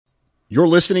You're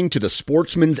listening to the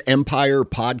Sportsman's Empire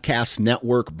Podcast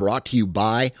Network, brought to you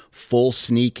by Full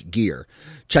Sneak Gear.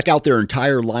 Check out their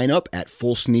entire lineup at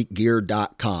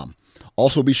fullsneakgear.com.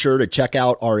 Also be sure to check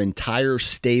out our entire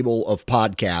stable of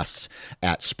podcasts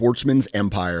at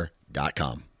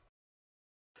sportsmansempire.com.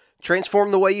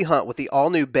 Transform the way you hunt with the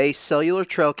all-new Base cellular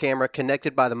trail camera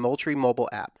connected by the Moultrie mobile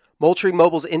app. Moultrie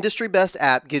Mobile's industry-best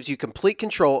app gives you complete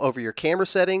control over your camera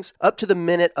settings,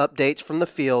 up-to-the-minute updates from the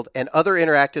field, and other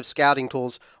interactive scouting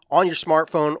tools on your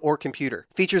smartphone or computer.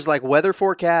 Features like weather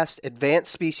forecast,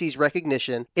 advanced species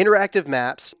recognition, interactive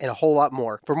maps, and a whole lot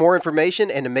more. For more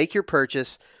information and to make your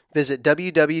purchase, visit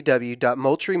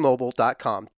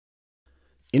www.moultriemobile.com.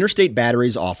 Interstate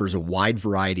Batteries offers a wide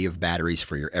variety of batteries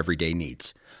for your everyday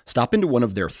needs. Stop into one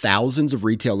of their thousands of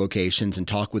retail locations and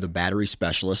talk with a battery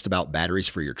specialist about batteries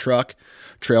for your truck,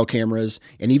 trail cameras,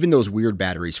 and even those weird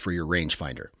batteries for your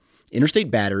rangefinder. Interstate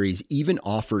Batteries even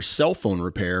offers cell phone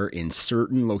repair in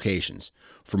certain locations.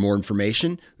 For more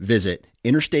information, visit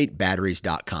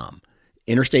interstatebatteries.com.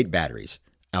 Interstate Batteries,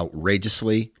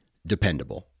 outrageously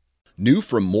dependable. New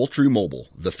from Moultrie Mobile,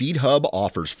 the Feed Hub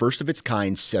offers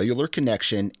first-of-its-kind cellular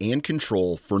connection and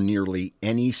control for nearly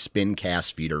any spin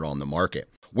cast feeder on the market.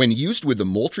 When used with the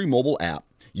Moultrie Mobile app,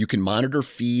 you can monitor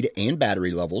feed and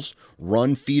battery levels,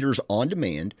 run feeders on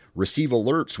demand, receive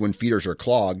alerts when feeders are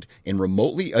clogged, and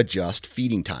remotely adjust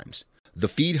feeding times. The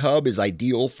Feed Hub is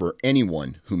ideal for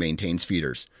anyone who maintains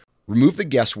feeders. Remove the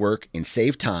guesswork and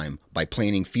save time by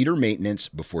planning feeder maintenance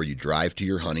before you drive to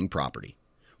your hunting property.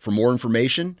 For more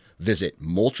information, visit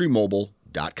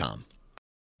moultriemobile.com.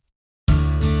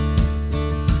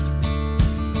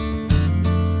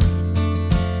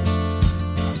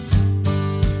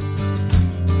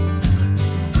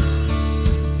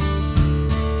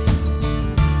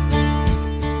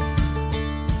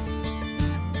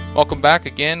 Welcome back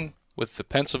again with the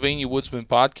Pennsylvania Woodsman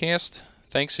Podcast.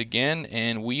 Thanks again,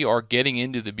 and we are getting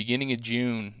into the beginning of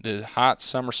June. The hot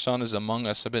summer sun is among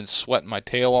us. I've been sweating my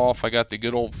tail off. I got the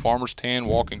good old farmer's tan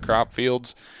walking crop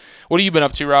fields. What have you been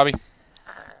up to, Robbie?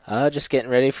 Just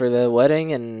getting ready for the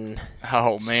wedding and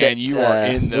you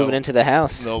are moving into the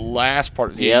house. The last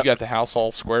part. Yep. You got the house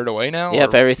all squared away now?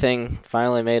 Yep, or? Everything.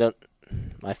 Finally made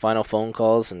my final phone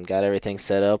calls and got everything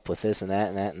set up with this and that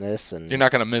and that and this. And you're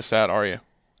not going to miss that, are you?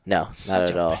 No, not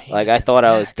at all. Like, I thought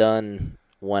I was done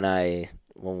when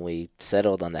we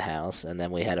settled on the house, and then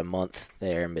we had a month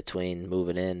there in between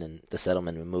moving in and the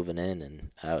settlement and moving in, and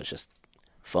I was just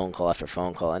phone call after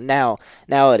phone call. And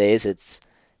nowadays it's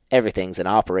everything's an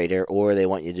operator, or they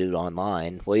want you to do it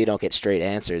online. Well, you don't get straight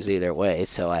answers either way,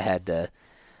 so I had to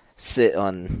sit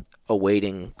on a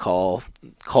waiting call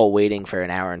waiting for an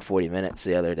hour and 40 minutes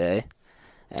the other day.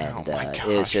 And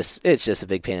it's just a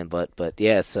big pain in the butt. But,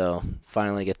 yeah, so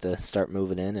finally get to start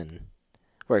moving in, and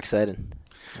we're excited.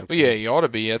 Well, yeah, you ought to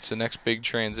be. That's the next big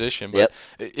transition. But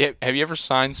have you ever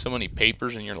signed so many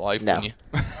papers in your life? No.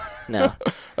 No.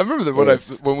 I remember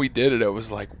when we did it, I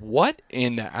was like, what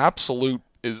in the absolute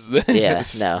is this? Yeah,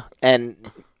 no. And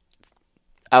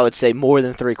I would say more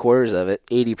than 3/4 of it,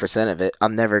 80% of it,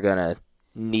 I'm never going to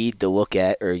need to look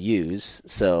at or use.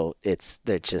 So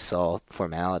they're just all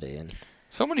formality. And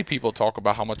so many people talk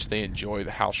about how much they enjoy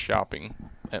the house shopping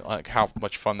and like how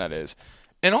much fun that is.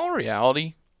 In all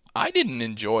reality, I didn't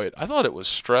enjoy it. I thought it was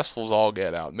stressful as all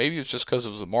get out. Maybe it's just because it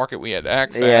was the market we had to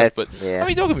act fast. I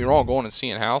mean, don't get me wrong, going and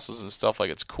seeing houses and stuff, like,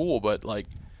 it's cool, but, like,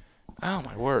 oh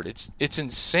my word, it's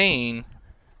insane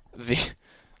the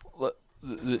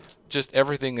just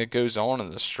everything that goes on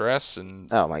and the stress and.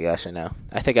 Oh my gosh, I know.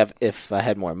 I think if I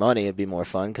had more money, it'd be more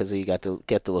fun because you get to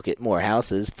look at more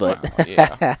houses. But well,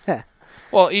 yeah.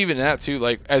 Well, even that too.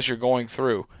 Like, as you're going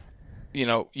through, you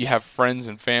know, you have friends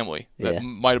and family that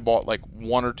might have bought like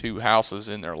 1 or 2 houses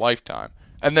in their lifetime,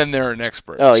 and then they're an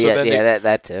expert. Oh, so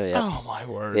that too. Yeah. Oh my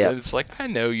word! Yep. It's like, I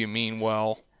know you mean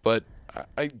well, but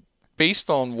I based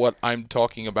on what I'm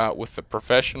talking about with the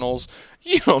professionals,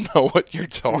 you don't know what you're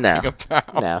talking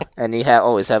about. No, and you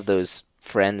always have those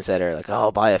friends that are like, "Oh,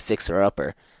 I'll buy a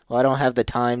fixer-upper." Well, I don't have the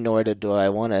time, nor do I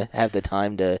want to have the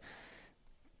time to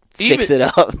fix it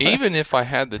up. Even if I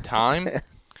had the time,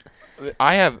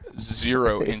 I have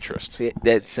zero interest.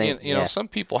 Some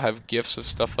people have gifts of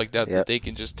stuff like that that they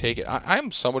can just take it.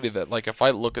 I'm somebody that, like, if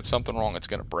I look at something wrong, it's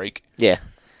going to break. Yeah.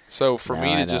 So for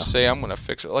me to just say I'm going to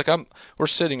fix it, like we're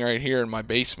sitting right here in my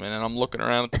basement, and I'm looking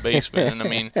around at the basement, and I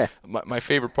mean, my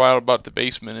favorite part about the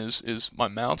basement is my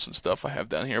mounts and stuff I have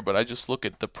down here. But I just look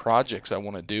at the projects I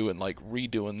want to do, and like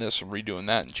redoing this and redoing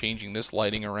that, and changing this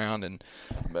lighting around, and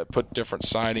put different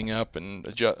siding up, and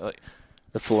adjust. Like,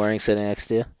 the flooring sitting next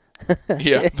to you.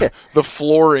 Yeah, the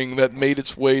flooring that made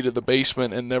its way to the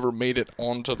basement and never made it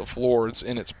onto the floor. It's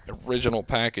in its original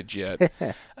package yet.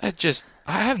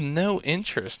 I have no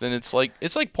interest, and it's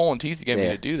like pulling teeth to get me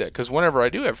to do that. Because whenever I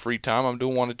do have free time, I'm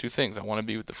doing one of two things: I want to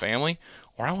be with the family,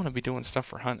 or I want to be doing stuff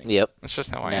for hunting. Yep, that's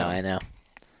just how I am. I know.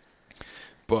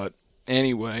 But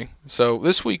anyway, so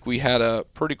this week we had a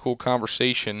pretty cool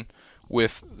conversation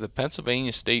with the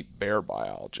Pennsylvania State bear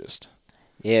biologist.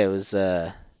 Yeah, it was.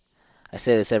 I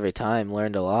say this every time,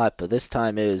 learned a lot, but this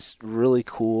time it was really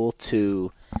cool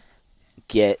to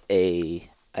get a,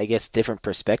 I guess, different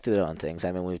perspective on things.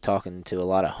 I mean, we've talking to a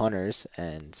lot of hunters,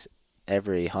 and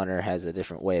every hunter has a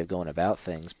different way of going about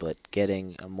things, but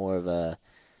getting a more of a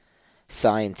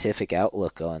scientific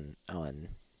outlook on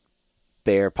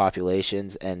bear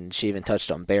populations, and she even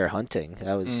touched on bear hunting.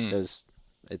 That was it was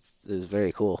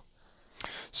very cool.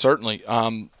 Certainly.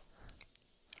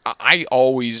 I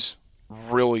always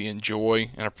really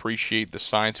enjoy and appreciate the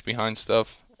science behind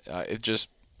stuff. It just,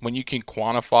 when you can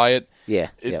quantify it,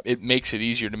 it makes it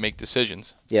easier to make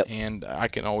decisions. Yep. And I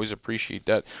can always appreciate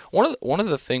that. One of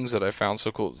the things that I found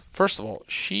so cool, first of all,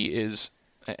 she is,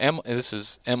 this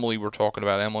is Emily we're talking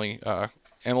about,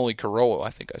 Emily Carollo, I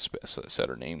think I said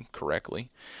her name correctly.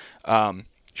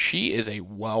 She is a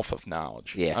wealth of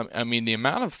knowledge. Yeah. I mean, the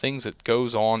amount of things that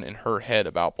goes on in her head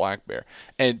about black bear,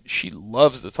 and she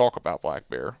loves to talk about black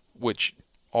bear, which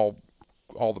all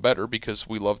the better because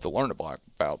we love to learn about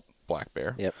black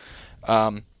bear. Yep.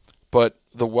 But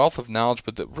the wealth of knowledge,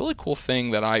 but the really cool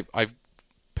thing that I've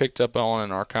picked up on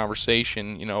in our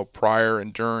conversation, prior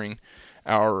and during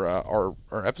our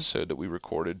episode that we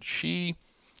recorded, she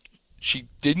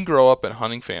didn't grow up in a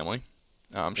hunting family.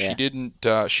 She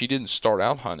didn't start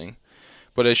out hunting,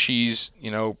 but as she's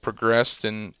progressed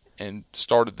and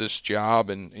started this job,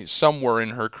 and somewhere in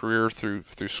her career through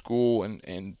school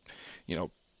and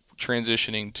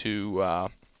transitioning to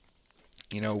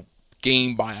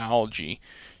game biology,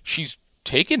 she's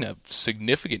taken a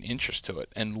significant interest to it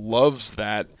and loves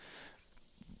that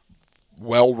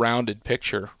well-rounded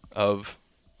picture of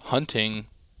hunting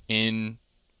in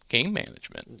game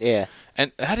management. Yeah.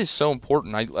 And that is so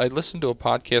important. I listened to a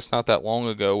podcast not that long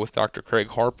ago with Dr. Craig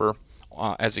Harper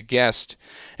as a guest,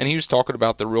 and he was talking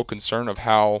about the real concern of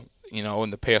how,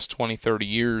 in the past 20, 30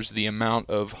 years, the amount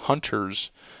of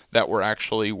hunters that were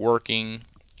actually working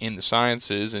in the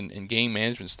sciences and game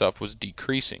management stuff was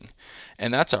decreasing.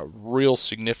 And that's a real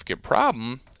significant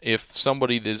problem if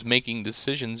somebody that is making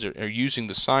decisions or using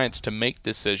the science to make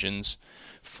decisions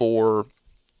for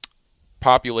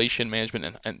population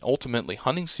management and ultimately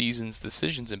hunting seasons,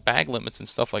 decisions, and bag limits and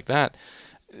stuff like that,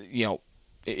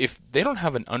 if they don't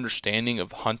have an understanding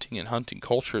of hunting and hunting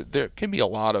culture, there can be a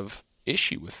lot of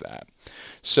issue with that.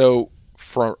 So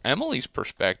from Emily's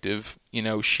perspective,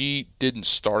 she didn't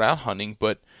start out hunting,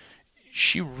 but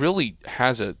she really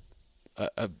has a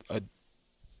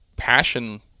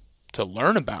passion to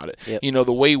learn about it. Yep.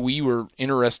 The way we were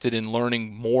interested in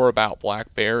learning more about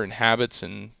black bear and habits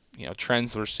and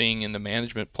trends we're seeing in the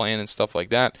management plan and stuff like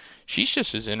that, she's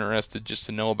just as interested just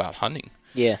to know about hunting.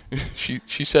 Yeah.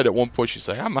 She said at one point, she's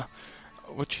like, I'm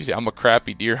a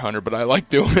crappy deer hunter, but I like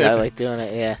doing it. I like doing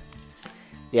it, yeah.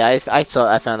 Yeah, I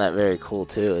found that very cool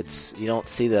too. You don't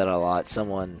see that a lot.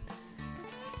 Someone,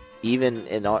 even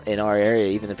in our area,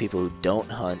 even the people who don't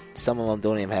hunt, some of them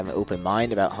don't even have an open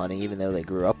mind about hunting, even though they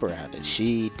grew up around it.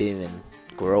 She didn't even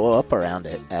grow up around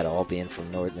it at all, being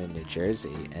from northern New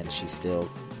Jersey, and she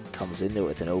still comes into it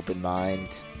with an open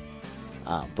mind,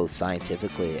 both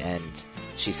scientifically and,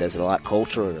 she says it a lot,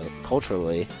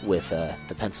 culturally with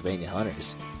the Pennsylvania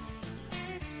hunters.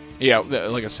 Yeah,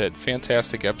 like I said,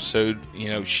 fantastic episode.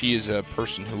 She is a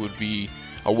person who would be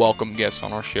a welcome guest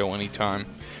on our show anytime.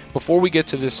 Before we get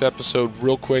to this episode,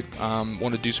 real quick,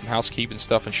 want to do some housekeeping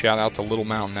stuff and shout out to Little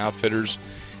Mountain Outfitters.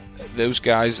 Those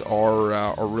guys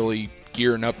are really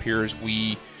gearing up here as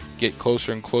we get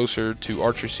closer and closer to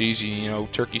archery season.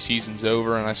 Turkey season's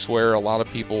over, and I swear a lot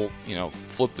of people,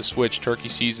 flip the switch. Turkey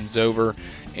season's over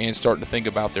and starting to think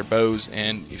about their bows.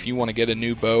 And if you want to get a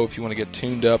new bow, if you want to get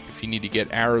tuned up, if you need to get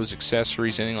arrows,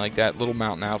 accessories, anything like that, Little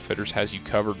Mountain Outfitters has you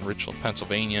covered in Richland,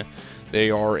 Pennsylvania. They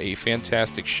are a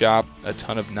fantastic shop, a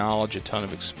ton of knowledge, a ton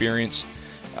of experience,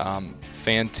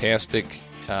 fantastic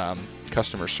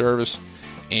customer service.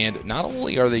 And not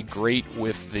only are they great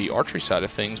with the archery side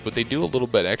of things, but they do a little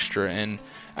bit extra. And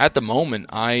at the moment,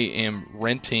 I am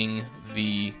renting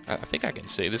I think I can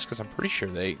say this because I'm pretty sure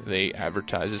they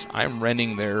advertise this. I'm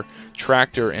renting their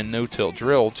tractor and no-till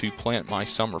drill to plant my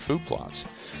summer food plots.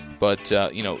 But,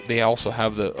 they also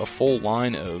have a full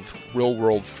line of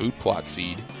real-world food plot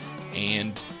seed.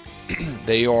 And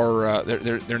they are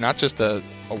they're not just a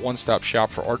a one-stop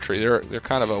shop for archery. They're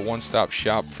kind of a one-stop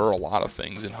shop for a lot of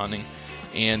things in hunting.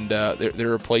 And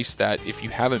they're a place that if you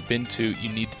haven't been to, you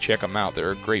need to check them out.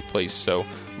 They're a great place. So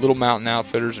Little Mountain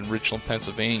Outfitters in Richland,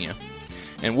 Pennsylvania.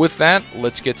 And with that,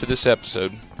 let's get to this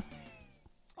episode.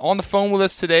 On the phone with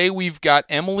us today, we've got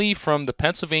Emily from the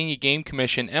Pennsylvania Game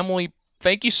Commission. Emily,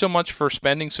 thank you so much for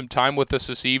spending some time with us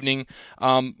this evening.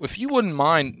 If you wouldn't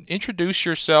mind, introduce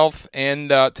yourself and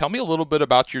tell me a little bit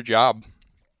about your job.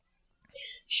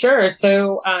 Sure.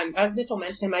 So, as Mitchell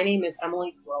mentioned, my name is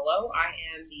Emily Grollo. I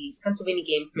am the Pennsylvania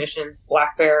Game Commission's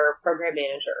Black Bear Program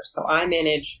Manager. So I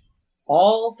manage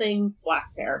all things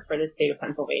black bear for the state of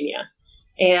Pennsylvania.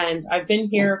 And I've been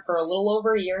here for a little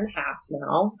over a year and a half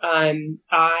now.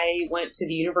 I went to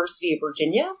the University of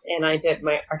Virginia and I got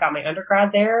my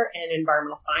undergrad there in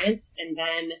environmental science. And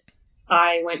then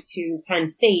I went to Penn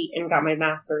State and got my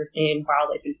master's in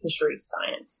wildlife and fisheries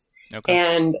science. Okay.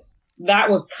 And that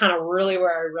was kind of really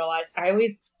where I realized, I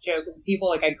always joke with people,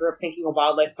 like I grew up thinking a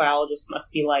wildlife biologist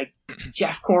must be like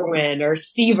Jeff Corwin or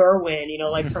Steve Irwin,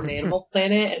 like from Animal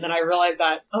Planet. And then I realized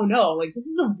that, oh no, like this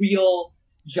is a real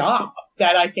job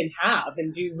that I can have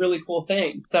and do really cool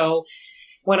things. So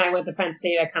when I went to Penn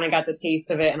State, I kind of got the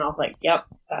taste of it and I was like, yep,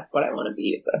 that's what I want to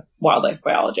be, as a wildlife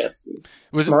biologist.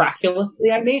 Miraculously,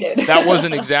 I made it. That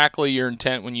wasn't exactly your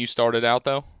intent when you started out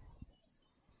though?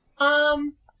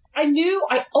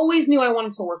 I always knew I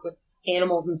wanted to work with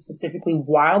animals and specifically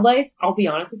wildlife. I'll be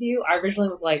honest with you. I originally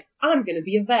was like, I'm going to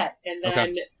be a vet. And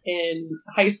then in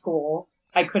high school,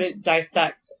 I couldn't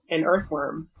dissect an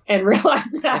earthworm and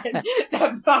realized that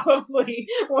that probably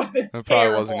wasn't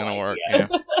going to work. Yeah.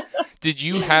 Did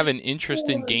you have an interest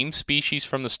in game species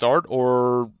from the start,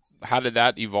 or how did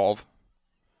that evolve?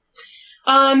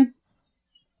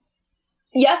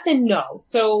 Yes and no.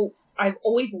 So I've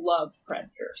always loved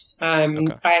predators.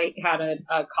 I had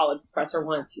a college professor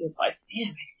once. He was like,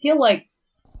 man, I feel like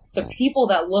the people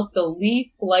that look the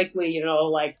least likely,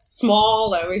 like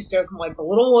small, I always joke, I'm like the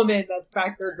little woman that's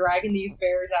back there dragging these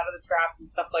bears out of the traps and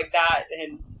stuff like that.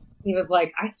 And he was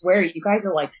like, I swear, you guys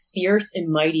are like fierce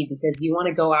and mighty because you want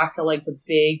to go after like the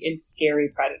big and scary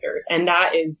predators. And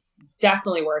that is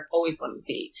definitely where I've always wanted to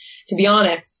be. To be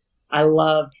honest, I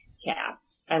love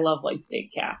cats. I love like big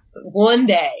cats. One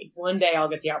day I'll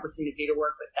get the opportunity to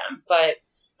work with them. But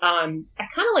I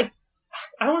kind of like,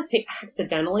 I don't want to say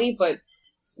accidentally, but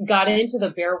got into the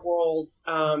bear world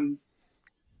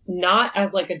not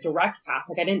as like a direct path.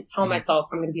 Like I didn't tell myself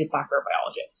I'm going to be a black bear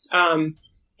biologist.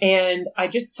 And I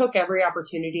just took every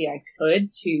opportunity I could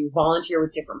to volunteer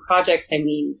with different projects. I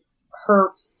mean,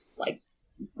 herps, like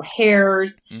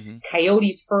hares,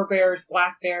 coyotes, fur bears,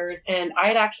 black bears. And I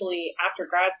had actually, after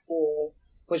grad school,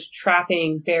 was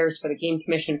trapping bears for the Game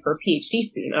Commission for a PhD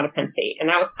student out of Penn State. And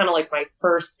that was kind of like my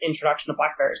first introduction to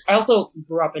black bears. I also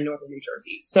grew up in northern New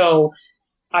Jersey. So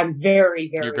I'm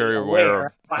very, very,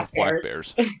 aware of black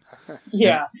bears.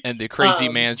 Yeah. And the crazy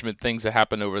management things that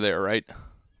happen over there, right?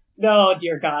 Oh,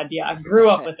 dear God. Yeah. I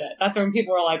grew up with it. That's when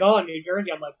people were like, oh, in New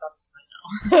Jersey. I'm like,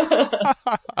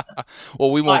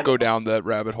 well, we won't go down that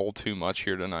rabbit hole too much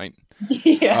here tonight.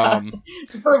 Yeah,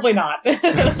 preferably not.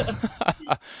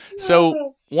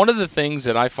 So one of the things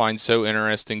that I find so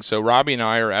interesting, so Robbie and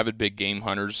I are avid big game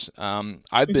hunters.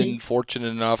 I've been fortunate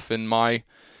enough in my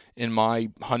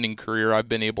hunting career, I've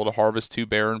been able to harvest 2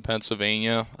 bear in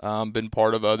Pennsylvania, been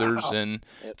part of others, and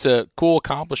it's a cool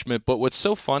accomplishment. But what's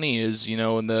so funny is,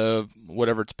 in the,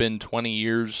 whatever it's been, 20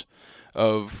 years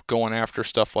of going after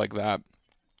stuff like that,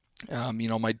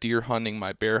 my deer hunting,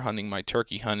 my bear hunting, my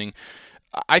turkey hunting,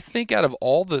 I think out of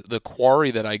all the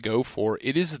quarry that I go for,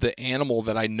 it is the animal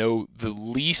that I know the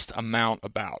least amount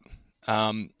about.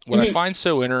 What I find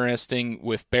so interesting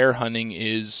with bear hunting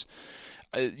is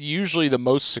usually the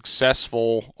most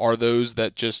successful are those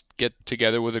that just get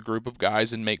together with a group of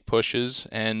guys and make pushes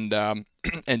and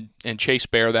chase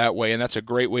bear that way, and that's a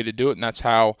great way to do it, and that's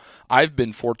how I've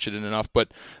been fortunate enough.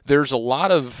 But there's a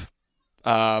lot of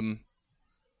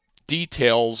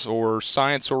details or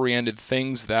science-oriented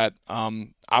things that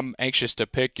I'm anxious to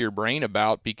pick your brain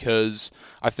about, because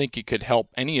I think it could help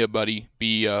anybody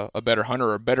be a better hunter,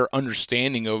 or a better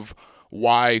understanding of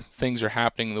why things are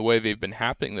happening the way they've been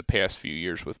happening the past few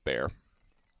years with bear.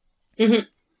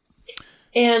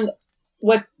 And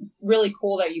what's really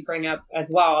cool that you bring up as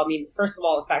well, I mean, first of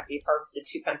all, the fact that you've harvested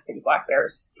 2 Pennsylvania black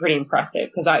bears is pretty impressive,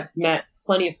 because I've met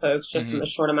plenty of folks just in the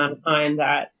short amount of time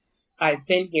that I've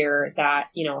been here that,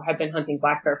 have been hunting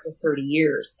black bear for 30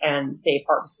 years and they've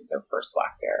harvested their first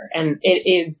black bear. And it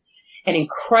is an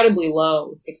incredibly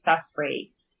low success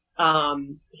rate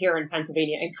here in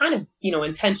Pennsylvania, and kind of,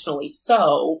 intentionally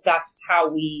so. That's how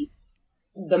we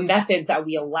the methods that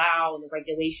we allow and the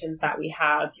regulations that we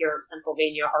have here in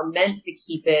Pennsylvania are meant to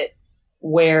keep it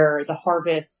where the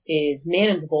harvest is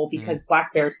manageable, because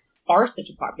black bears are such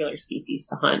a popular species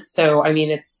to hunt. So, I mean,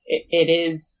 it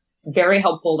is very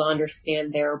helpful to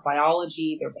understand their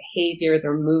biology, their behavior,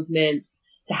 their movements,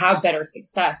 to have better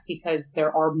success, because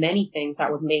there are many things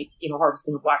that would make,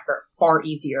 harvesting a black bear far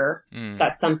easier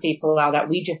that some states allow that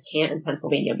we just can't in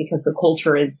Pennsylvania, because the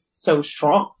culture is so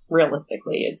strong.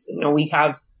 Realistically, we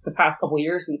have the past couple of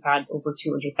years, we've had over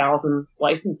 200,000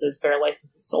 bear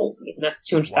licenses sold. I mean, that's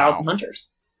 200,000 hunters.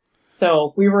 So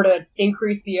if we were to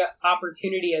increase the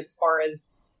opportunity as far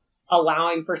as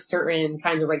allowing for certain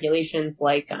kinds of regulations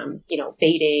like,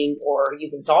 baiting or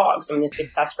using dogs, I mean, the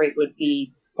success rate would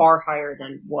be far higher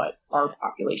than what our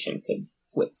population could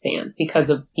withstand, because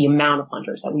of the amount of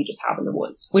hunters that we just have in the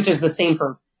woods, which is the same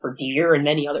for deer and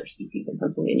many other species in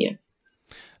Pennsylvania.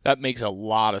 That makes a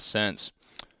lot of sense.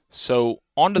 So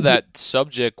onto that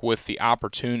subject with the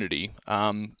opportunity,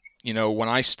 when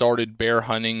I started bear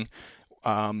hunting,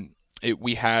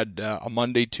 we had a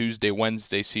Monday, Tuesday,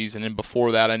 Wednesday season, and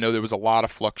before that, I know there was a lot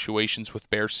of fluctuations with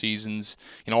bear seasons,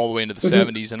 all the way into the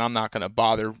 70s, and I'm not going to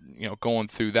bother, going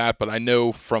through that. But I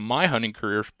know from my hunting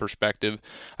career perspective,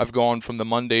 I've gone from the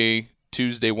Monday,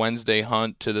 Tuesday, Wednesday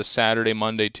hunt to the Saturday,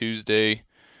 Monday, Tuesday.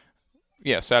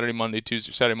 Yeah, Saturday, Monday,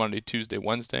 Tuesday,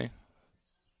 Wednesday.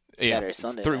 Saturday,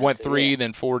 Sunday. Went 3,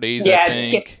 then 4 days, I think. It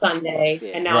skipped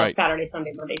Sunday, and now it's Saturday,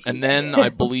 Sunday, Monday, Tuesday. And then I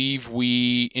believe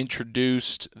we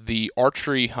introduced the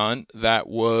archery hunt that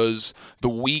was the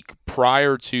week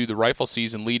prior to the rifle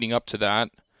season leading up to that.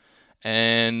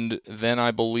 And then I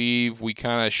believe we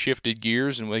kind of shifted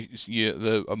gears, and a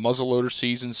muzzleloader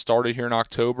season started here in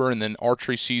October, and then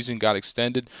archery season got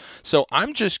extended. So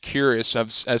I'm just curious,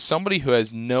 as somebody who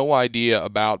has no idea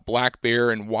about black bear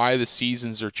and why the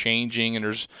seasons are changing, and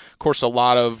there's, of course, a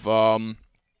lot of I'm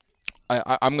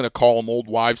going to call them old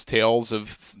wives' tales of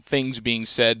things being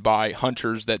said by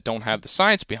hunters that don't have the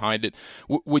science behind it.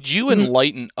 Would you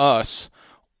enlighten us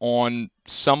on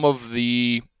some of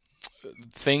the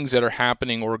things that are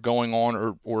happening or going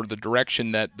on, or the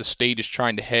direction that the state is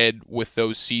trying to head with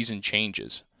those season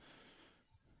changes?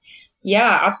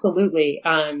 Yeah, absolutely.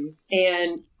 And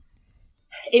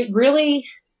it really,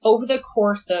 over the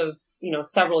course of,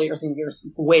 several years and years,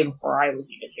 way before I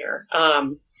was even here,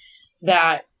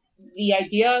 that the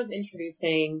idea of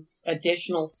introducing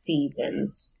additional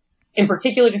seasons, in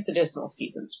particular just additional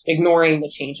seasons, ignoring the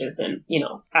changes and,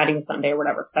 adding a Sunday or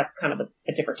whatever, because that's kind of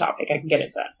a different topic. I can get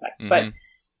into that in a second. But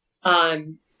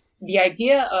the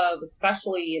idea of,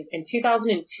 especially in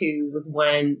 2002, was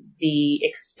when the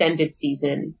extended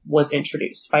season was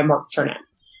introduced by Mark Turnett.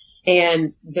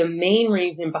 And the main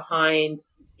reason behind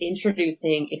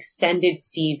introducing extended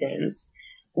seasons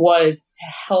was to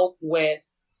help with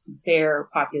bear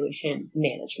population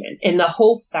management, in the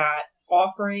hope that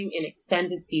offering an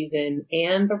extended season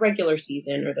and the regular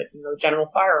season, or the general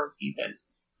firearm season,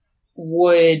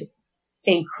 would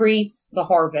increase the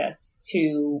harvest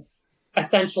to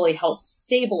essentially help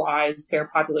stabilize bear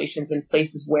populations in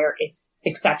places where it's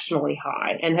exceptionally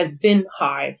high and has been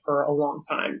high for a long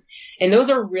time. And those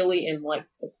are really in like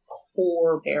the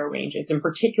core bear ranges, in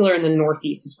particular in the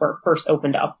Northeast is where it first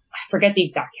opened up. I forget the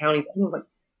exact counties. I think it was like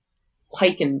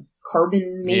Pike and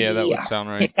Carbon, maybe. Yeah, that would sound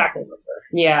right. Exactly.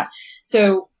 Yeah.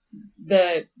 So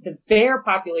the bear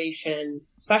population,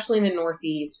 especially in the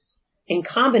Northeast, in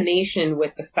combination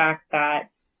with the fact that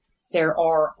there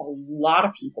are a lot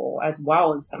of people as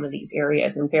well in some of these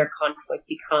areas, and bear conflict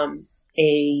becomes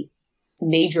a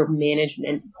major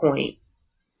management point.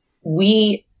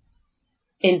 We,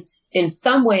 in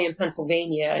some way in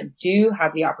Pennsylvania, do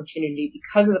have the opportunity,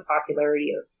 because of the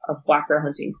popularity of black bear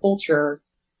hunting culture,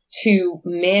 to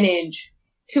manage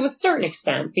to a certain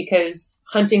extent, because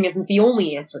hunting isn't the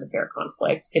only answer to bear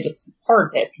conflict. It is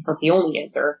part of it. It's not the only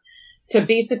answer, to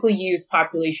basically use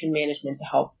population management to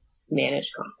help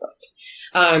manage conflict.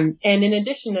 And in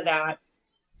addition to that,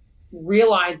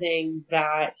 realizing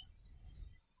that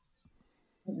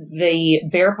the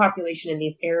bear population in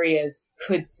these areas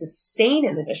could sustain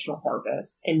an additional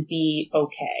harvest and be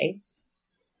okay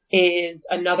is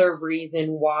another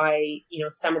reason why,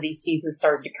 some of these seasons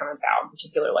started to come about, in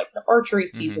particular like the archery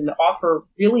season, to offer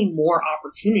really more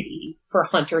opportunity for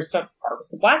hunters to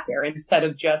harvest a black bear, instead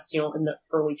of just, in the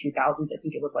early 2000s, I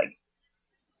think it was like,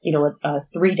 a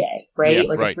 3-day, right?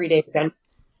 Yeah, a 3-day event.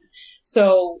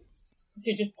 So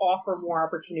to just offer more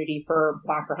opportunity for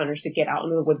black bear hunters to get out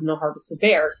into the woods and harvest a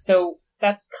bear. So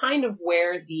that's kind of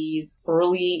where these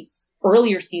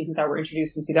earlier seasons that were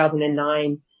introduced in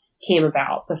 2009 came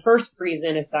about. The first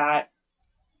reason is that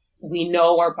we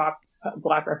know our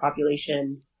black bear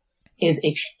population is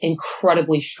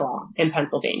incredibly strong in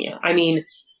Pennsylvania. I mean,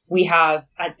 we have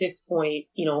at this point,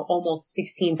 almost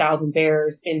 16,000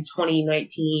 bears. In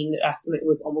 2019, the estimate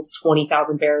was almost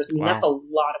 20,000 bears. I mean, That's a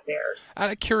lot of bears.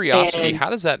 Out of curiosity, how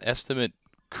does that estimate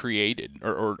created,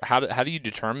 or how do you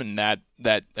determine that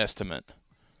estimate?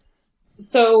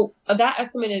 So that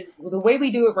estimate is, the way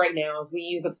we do it right now is we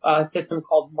use a system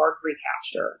called Mark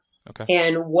Recapture. Okay.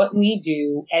 And what we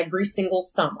do every single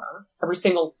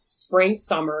spring,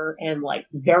 summer, and like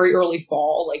very early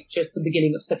fall, like just the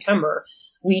beginning of September,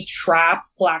 we trap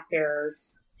black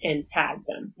bears and tag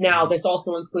them. Now, this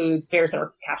also includes bears that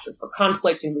are captured for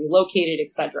conflict and relocated,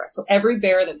 etc. So every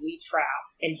bear that we trap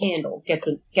and handle gets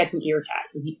an ear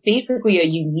tag. Basically a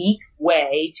unique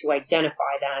way to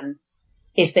identify them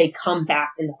if they come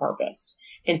back in the harvest.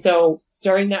 And so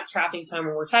during that trapping time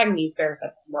when we're tagging these bears,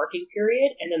 that's a marking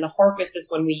period. And then the harvest is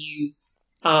when we use,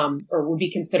 or would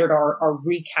be considered our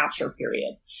recapture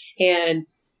period. And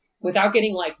without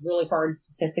getting like really far into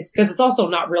statistics, because it's also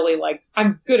not really like,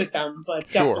 I'm good at them, but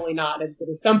definitely not as good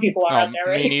as some people are out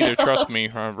there. Me neither. Trust me,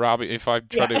 Robbie. If I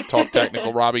try to talk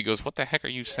technical, Robbie goes, "What the heck are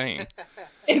you saying?"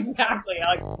 Exactly.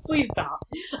 Like, please stop.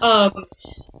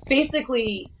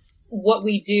 Basically, what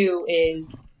we do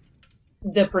is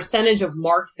the percentage of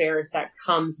marked bears that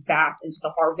comes back into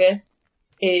the harvest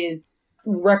is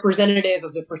representative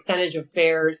of the percentage of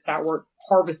bears that were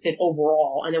harvested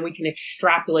overall, and then we can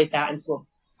extrapolate that into a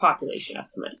population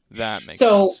estimate. That makes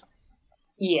sense.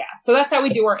 Yeah, so that's how we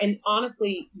do and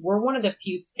honestly, we're one of the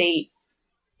few states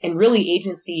and really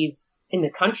agencies in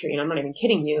the country, and I'm not even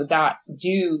kidding you, that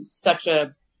do such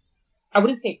I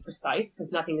wouldn't say precise,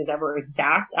 because nothing is ever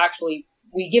exact. Actually,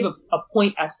 we give a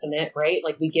point estimate, right?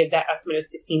 Like we give that estimate of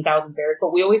 16,000 bears,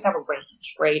 but we always have a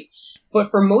range, right?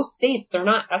 But for most states, they're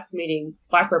not estimating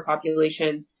black bear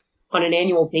populations on an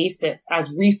annual basis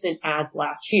as recent as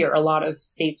last year. A lot of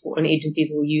states and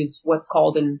agencies will use what's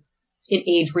called an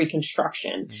age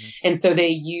reconstruction. Mm-hmm. And so they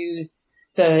used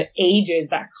the ages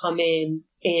that come in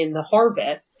the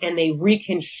harvest, and they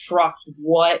reconstruct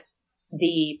what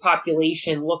the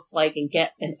population looks like and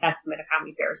get an estimate of how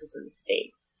many bears is in the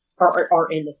state. Are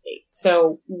in the state.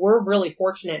 So we're really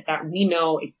fortunate that we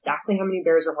know exactly how many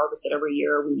bears are harvested every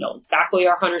year. We know exactly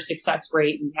our hunter success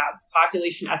rate. We have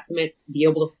population estimates to be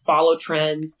able to follow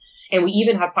trends. And we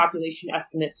even have population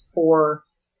estimates for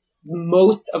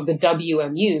most of the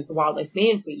WMUs, the wildlife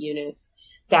management units,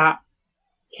 that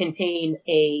contain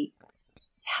a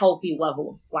healthy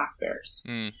level of black bears.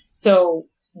 Mm. So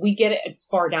we get it as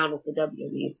far down as the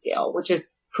WMU scale, which is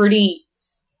pretty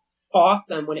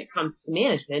awesome when it comes to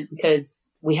management, because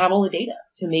we have all the data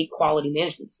to make quality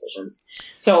management decisions.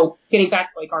 So getting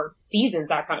back to like our seasons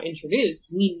that got introduced,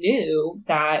 we knew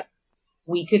that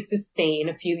we could sustain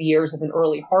a few years of an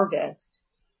early harvest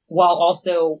while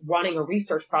also running a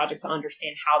research project to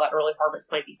understand how that early harvest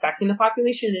might be affecting the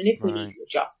population and if we need to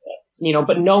adjust it,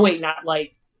 but knowing that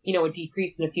like, a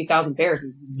decrease in a few thousand bears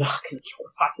is not going to kill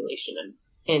the population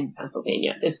in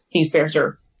Pennsylvania. These bears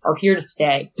are here to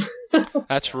stay.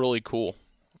 That's really cool.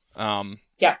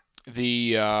 Yeah.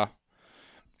 The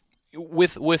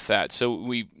with that, so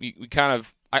we kind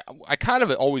of I kind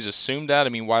of always assumed that. I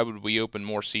mean, why would we open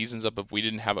more seasons up if we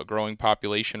didn't have a growing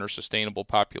population or sustainable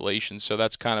population? So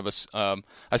that's kind of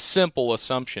a simple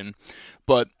assumption.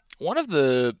 But one of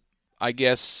the, I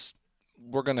guess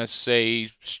we're gonna say,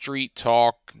 street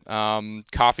talk,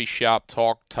 coffee shop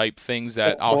talk type things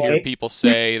that I'll hear people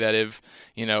say that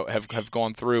have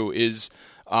gone through is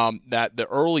that the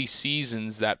early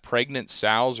seasons that pregnant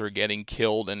sows are getting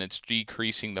killed and it's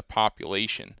decreasing the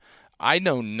population. I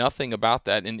know nothing about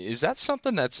that, and is that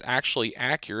something that's actually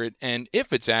accurate? And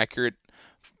if it's accurate,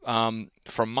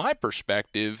 from my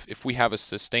perspective, if we have a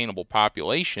sustainable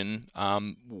population,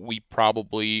 we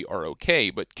probably are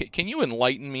okay. But can you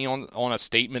enlighten me on a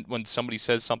statement when somebody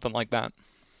says something like that?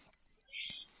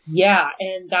 Yeah,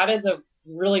 and that is a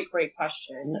really great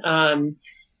question.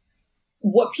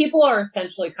 What people are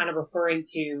essentially kind of referring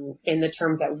to in the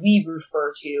terms that we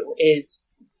refer to is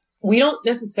we don't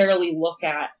necessarily look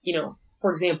at,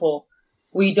 for example,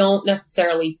 we don't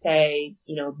necessarily say,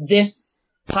 this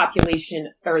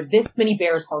population or this many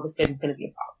bears harvested is going to be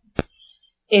a problem.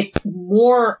 It's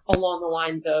more along the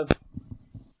lines of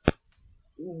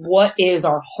what is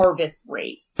our harvest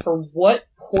rate, or what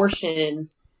portion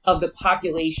of the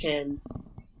population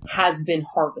has been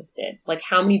harvested. Like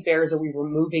how many bears are we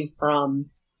removing from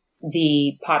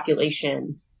the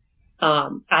population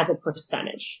as a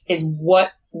percentage is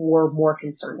what we're more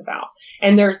concerned about.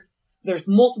 And there's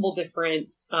multiple different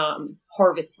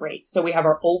harvest rates. So we have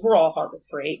our overall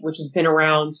harvest rate, which has been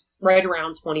right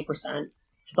around 20%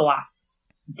 for the last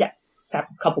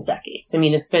couple decades. I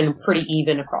mean, it's been pretty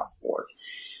even across the board.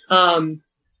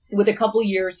 With a couple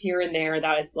years here and there,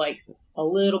 that is like a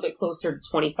little bit closer to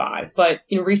 25. But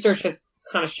research has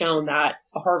kind of shown that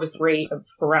a harvest rate of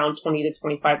around 20 to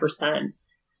 25%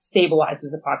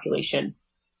 stabilizes a population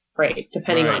rate,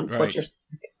 depending on what your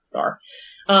statistics are.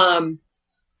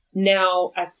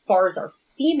 Now, as far as our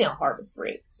female harvest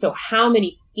rate, so how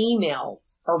many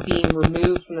females are being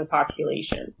removed from the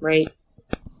population, right,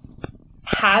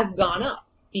 has gone up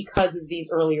because of these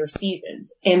earlier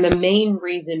seasons. And the main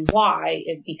reason why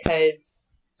is because,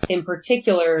 in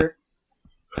particular,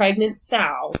 pregnant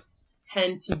sows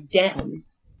tend to den,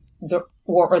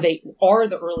 or they are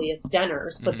the earliest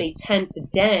denners, but they tend to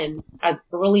den as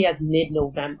early as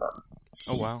mid-November.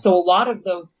 Oh, wow. So a lot of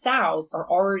those sows are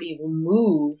already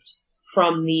removed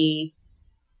from the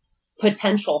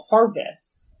potential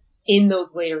harvest in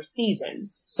those later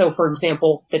seasons. So, for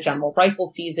example, the general rifle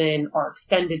season or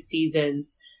extended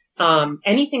seasons,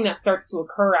 anything that starts to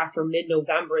occur after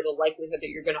mid-November, the likelihood that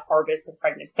you're going to harvest a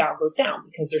pregnant sow goes down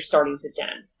because they're starting to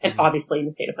den. And obviously in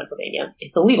the state of Pennsylvania,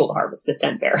 it's illegal to harvest the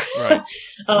den bear. Right.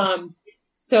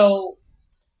 So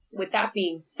with that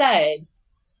being said,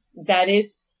 that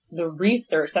is the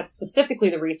research, that's specifically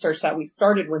the research that we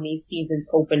started when these seasons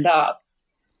opened up.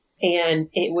 And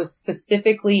it was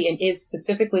specifically and is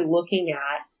specifically looking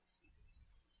at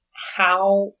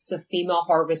how the female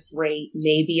harvest rate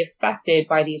may be affected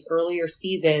by these earlier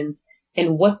seasons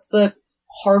and what's the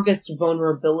harvest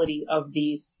vulnerability of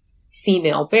these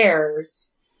female bears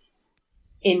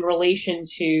in relation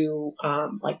to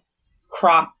like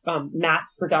crop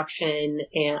mass production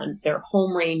and their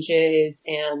home ranges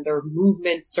and their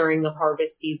movements during the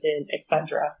harvest season,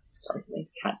 etc. Sorry, my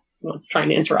cat was trying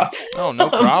to interrupt. Oh, no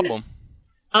problem.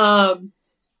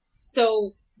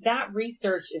 So that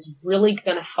research is really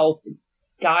going to help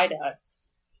guide us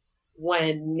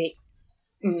when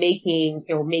making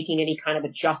any kind of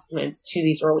adjustments to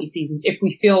these early seasons if we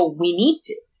feel we need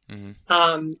to.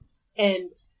 Mm-hmm. And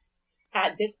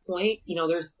at this point,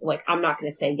 there's I'm not going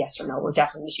to say yes or no, we're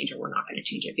definitely going to change it, we're not going to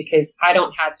change it, because I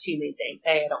don't have too many things.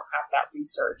 A, I don't have that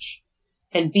research.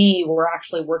 And B, we're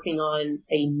actually working on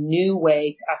a new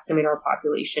way to estimate our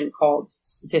population called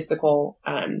statistical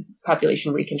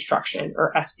population reconstruction,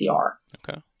 or SPR.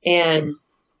 Okay. And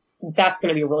that's going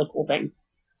to be a really cool thing.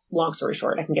 Long story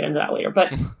short, I can get into that later.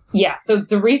 But yeah, so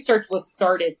the research was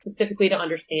started specifically to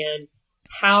understand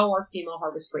how our female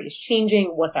harvest rate is changing,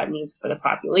 what that means for the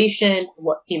population,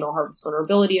 what female harvest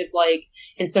vulnerability is like.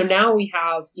 And so now we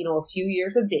have, a few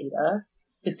years of data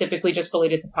specifically just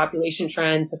related to population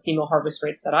trends, the female harvest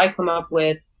rates that I come up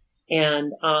with,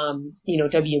 and,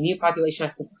 WMU population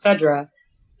estimates, et cetera.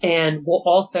 And we'll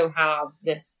also have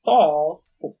this fall,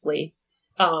 hopefully,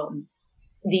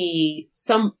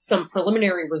 some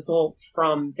preliminary results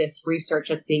from this research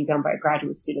that's being done by a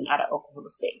graduate student at Oklahoma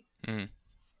State. Mm.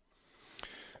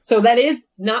 So that is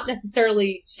not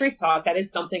necessarily street talk. That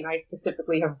is something I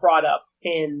specifically have brought up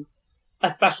in,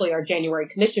 especially our January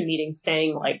commission meetings,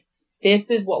 saying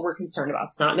this is what we're concerned about.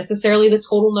 It's not necessarily the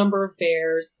total number of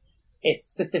bears. It's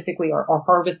specifically our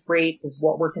harvest rates is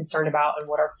what we're concerned about, and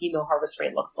what our female harvest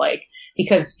rate looks like,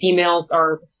 because females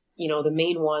are, the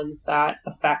main ones that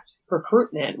affect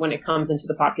recruitment when it comes into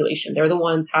the population. They're the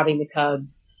ones having the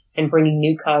cubs and bringing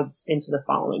new cubs into the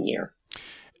following year.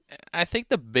 I think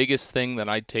the biggest thing that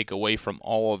I take away from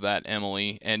all of that,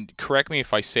 Emily, and correct me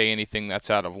if I say anything that's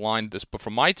out of line with this, but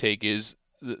from my take is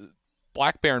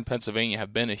black bear in Pennsylvania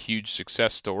have been a huge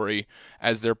success story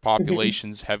as their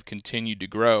populations have continued to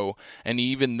grow. And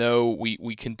even though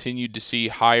we continued to see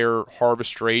higher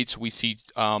harvest rates, we see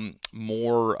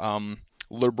more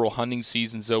liberal hunting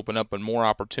seasons open up and more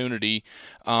opportunity.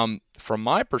 From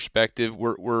my perspective,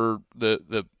 we're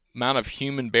the amount of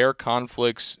human bear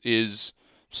conflicts is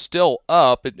still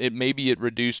up. Maybe it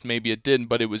reduced, maybe it didn't,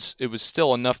 but it was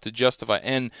still enough to justify.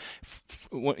 And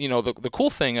the cool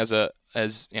thing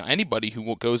as anybody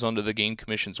who goes onto the Game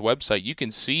Commission's website, you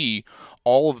can see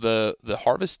all of the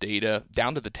harvest data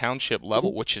down to the township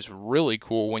level, which is really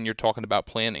cool when you're talking about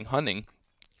planning hunting.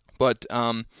 But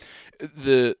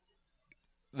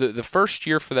the first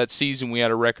year for that season, we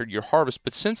had a record year harvest,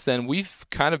 but since then we've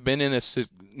kind of been in a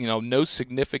no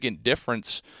significant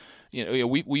difference.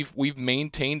 We've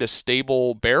maintained a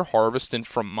stable bear harvest, and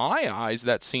from my eyes,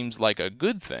 that seems like a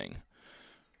good thing.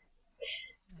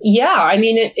 Yeah, I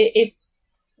mean, it's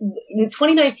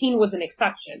 2019 was an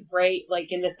exception, right?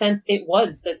 In the sense, it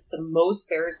was the most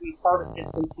bears we've harvested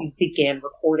since we began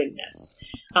recording this,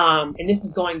 and this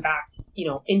is going back,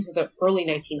 into the early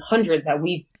 1900s that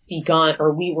we've begun,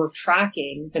 or we were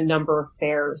tracking the number of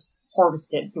bears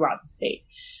harvested throughout the state.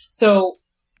 So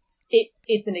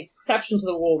it's an exception to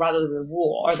the rule rather than the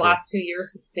rule. Our last 2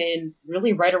 years have been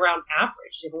really right around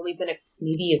average. They've only been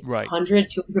maybe 100,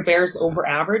 200 bears over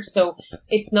average. So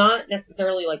it's not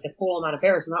necessarily like the total amount of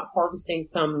bears. We're not harvesting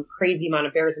some crazy amount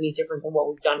of bears any different than what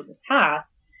we've done in the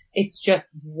past. It's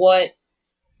just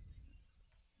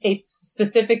it's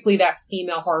specifically that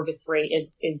female harvest rate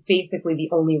is basically the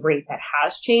only rate that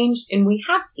has changed. And we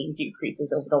have seen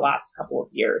decreases over the last couple of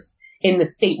years in the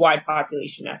statewide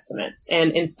population estimates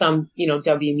and in some,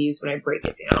 WMUs when I break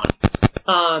it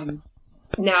down.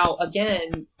 Now,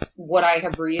 again, what I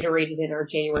have reiterated in our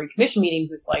January commission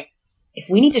meetings is like, if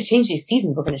we need to change these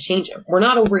seasons, we're going to change them. We're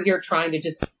not over here trying to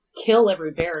just kill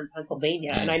every bear in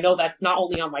Pennsylvania. And I know that's not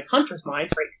only on like hunters'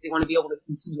 minds, right? Because they want to be able to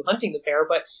continue hunting the bear,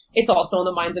 but it's also on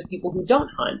the minds of people who don't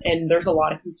hunt. And there's a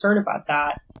lot of concern about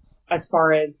that as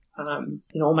far as,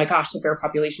 oh my gosh, the bear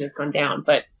population has gone down.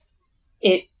 But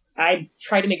I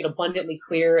try to make it abundantly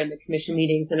clear in the commission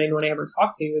meetings and anyone I ever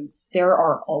talk to is there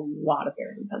are a lot of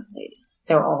bears in Pennsylvania.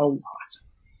 There are a lot.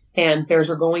 And bears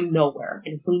are going nowhere.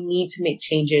 And if we need to make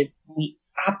changes, we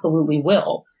absolutely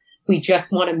will. We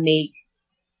just want to make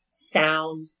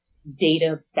sound,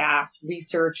 data-backed,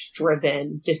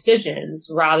 research-driven decisions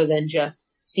rather than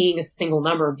just seeing a single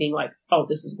number and being like, oh,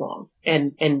 this is wrong,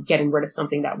 and getting rid of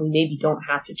something that we maybe don't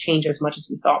have to change as much as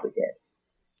we thought we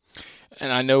did.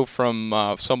 And I know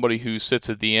from somebody who sits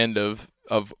at the end of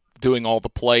doing all the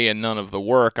play and none of the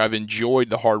work, I've enjoyed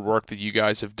the hard work that you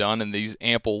guys have done in these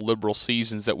ample liberal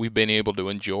seasons that we've been able to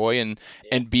enjoy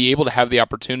and be able to have the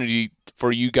opportunity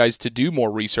for you guys to do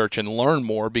more research and learn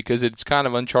more because it's kind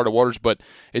of uncharted waters. But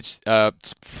it's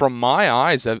from my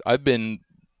eyes, I've been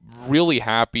really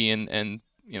happy and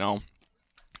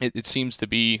it seems to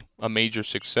be a major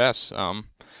success.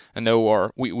 I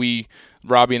know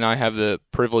Robbie and I have the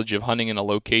privilege of hunting in a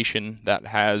location that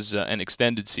has an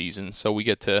extended season, so we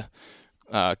get to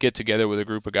get together with a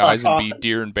group of guys and be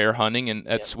deer and bear hunting,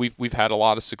 and we've had a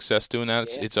lot of success doing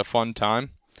that. It's a fun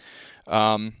time,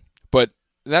 but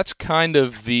that's kind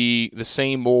of the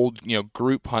same old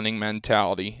group hunting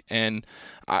mentality, and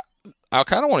I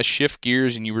kind of want to shift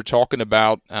gears. And you were talking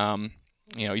about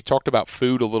you talked about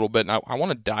food a little bit, and I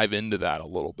want to dive into that a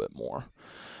little bit more.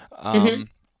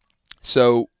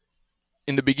 So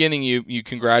in the beginning, you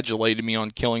congratulated me on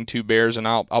killing 2 bears, and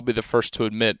I'll be the first to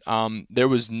admit there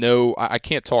was I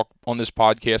can't talk on this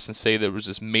podcast and say there was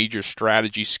this major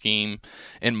strategy scheme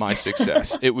in my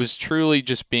success. It was truly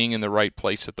just being in the right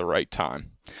place at the right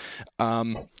time.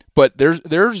 But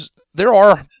there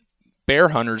are bear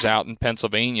hunters out in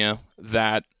Pennsylvania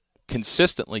that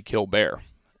consistently kill bear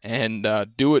and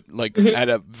do it at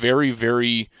a very,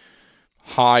 very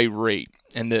high rate.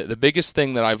 And the biggest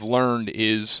thing that I've learned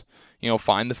is,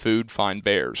 find the food, find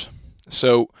bears.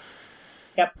 So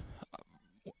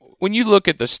when you look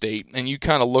at the state and you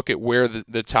kind of look at where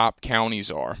the top counties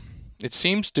are, it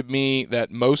seems to me that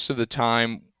most of the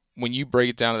time when you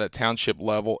break it down to that township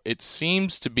level, it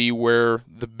seems to be where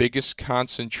the biggest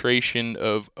concentration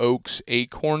of oaks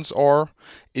acorns are.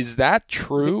 Is that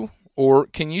true? Or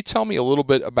can you tell me a little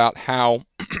bit about how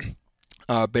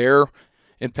bear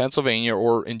in Pennsylvania,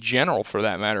 or in general for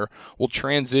that matter, will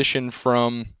transition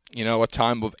from a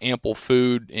time of ample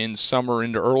food in summer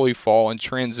into early fall and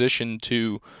transition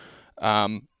to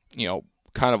kind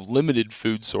of limited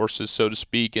food sources, so to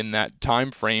speak, in that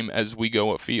time frame as we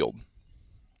go afield?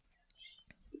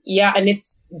 Yeah, and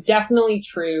it's definitely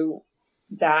true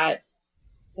that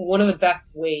one of the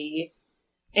best ways,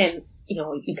 and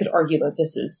you could argue that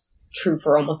this is true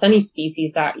for almost any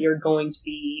species that you're going to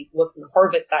be looking to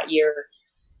harvest that year,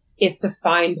 is to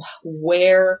find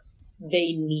where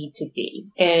they need to be.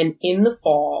 And in the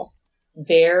fall,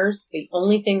 bears, the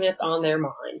only thing that's on their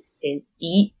mind is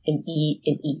eat and eat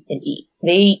and eat and eat.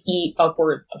 They eat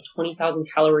upwards of 20,000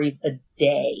 calories a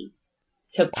day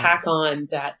to pack on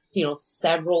that,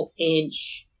 several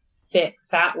inch thick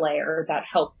fat layer that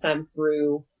helps them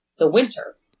through the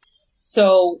winter.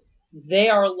 So they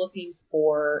are looking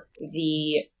for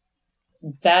the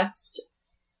best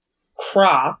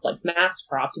crop, like mass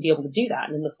crop, to be able to do that.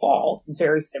 And in the fall, it's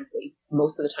very simply,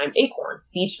 most of the time, acorns.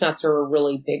 Beech nuts are a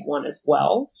really big one as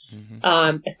well.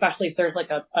 Especially if there's like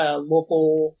a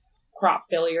local crop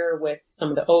failure with some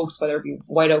of the oaks, whether it be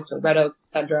white oaks or red oaks,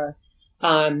 etc.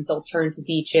 They'll turn to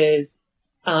beeches.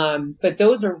 But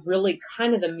those are really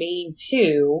kind of the main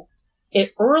two.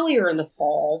 Earlier in the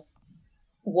fall,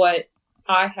 what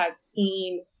I have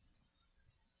seen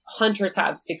hunters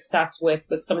have success with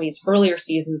some of these earlier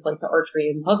seasons, like the archery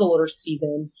and muzzleloader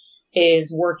season,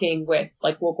 is working with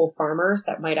like local farmers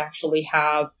that might actually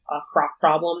have a crop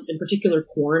problem. In particular,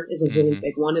 corn is a really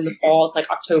big one in the fall. It's like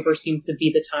October seems to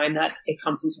be the time that it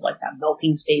comes into like that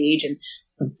melting stage, and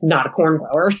I'm not a corn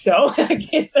grower, so I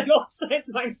can't say all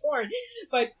my corn,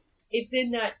 but it's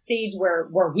in that stage where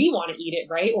we want to eat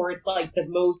it, right? Or it's like the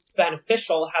most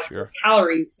beneficial, has the most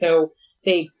calories. So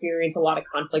they experience a lot of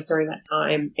conflict during that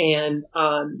time. And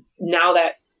now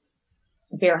that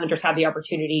bear hunters have the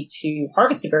opportunity to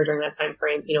harvest a bear during that time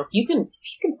frame, if you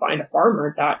can find a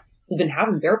farmer that has been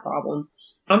having bear problems,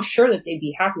 I'm sure that they'd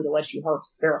be happy to let you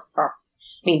harvest the bear. I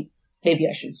mean, maybe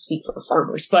I shouldn't speak for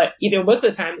farmers, but most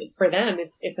of the time for them,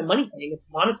 it's a money thing. It's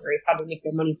monetary. It's how they make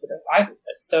their money for their livelihood.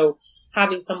 So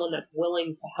having someone that's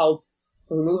willing to help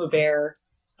remove a bear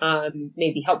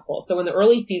may be helpful. So in the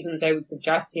early seasons, I would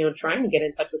suggest trying to get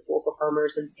in touch with local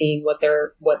farmers and seeing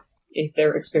if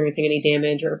they're experiencing any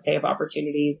damage or if they have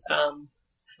opportunities.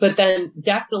 But then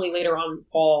definitely later on in the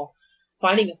fall,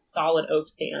 finding a solid oak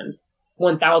stand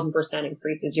 1000%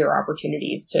 increases your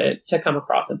opportunities to come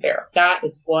across a bear. That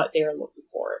is what they're looking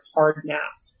for, is hard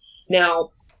mast. Now,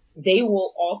 they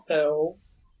will also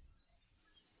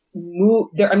move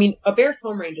there. I mean, a bear's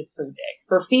home range is pretty big.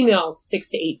 For a female, it's 6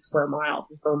 to 8 square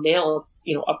miles. And for a male, it's,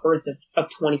 upwards of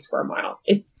 20 square miles.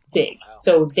 It's big. Wow.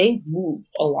 So they move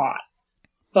a lot.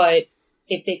 But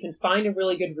if they can find a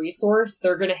really good resource,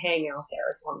 they're going to hang out there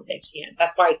as long as they can.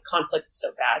 That's why conflict is so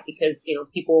bad, because,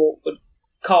 people would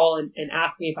call and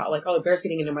ask me about like, oh, the bear's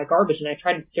getting into my garbage. And I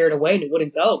tried to scare it away and it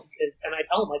wouldn't go and I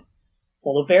tell them like,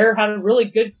 well, the bear had a really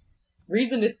good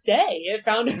reason to stay. It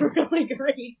found a really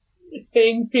great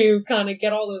thing to kind of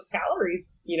get all those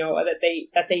calories,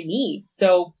 that they need.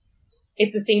 So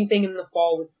it's the same thing in the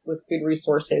fall with food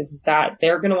resources, is that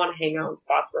they're going to want to hang out in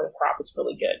spots where the crop is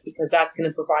really good, because that's going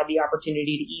to provide the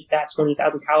opportunity to eat that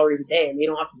 20,000 calories a day, and they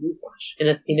don't have to move much.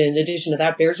 And in addition to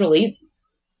that, bears are lazy.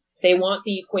 They want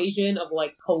the equation of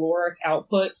like caloric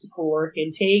output to caloric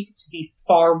intake to be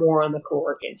far more on the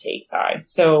caloric intake side.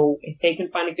 So if they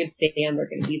can find a good stand, they're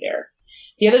going to be there.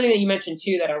 The other thing that you mentioned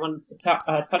too that I wanted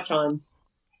to touch on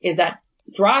is that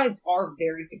drives are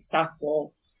very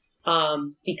successful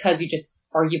because you just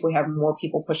arguably have more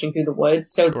people pushing through the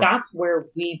woods. So that's where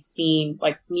we've seen,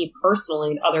 like me personally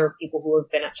and other people who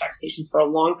have been at check stations for a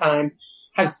long time,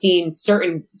 have seen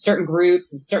certain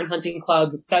groups and certain hunting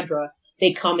clubs, etc.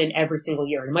 They come in every single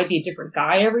year. It might be a different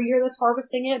guy every year that's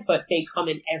harvesting it, but they come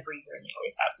in every year and they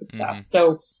always have success.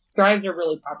 So drives are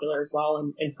really popular as well,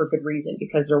 and for good reason,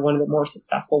 because they're one of the more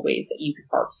successful ways that you can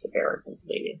harvest a bear in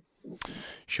Pennsylvania.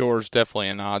 Sure, is definitely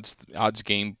an odds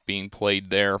game being played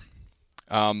there.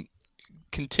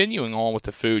 Continuing on with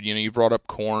the food, you brought up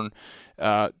corn.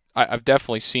 I've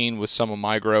definitely seen with some of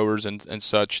my growers and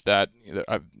such that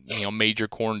major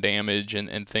corn damage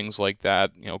and things like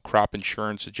that. Crop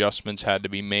insurance adjustments had to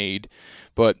be made,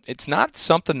 but it's not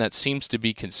something that seems to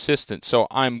be consistent. So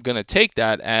I'm going to take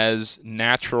that as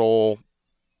natural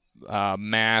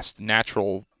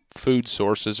natural food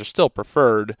sources are still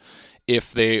preferred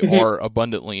if they are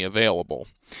abundantly available.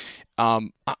 I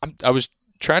was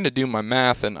trying to do my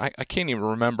math, and I can't even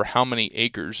remember how many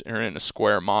acres are in a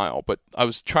square mile, but I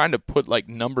was trying to put like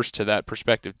numbers to that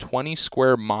perspective. 20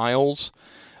 square miles,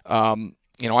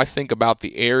 I think about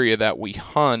the area that we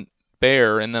hunt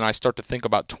bear, and then I start to think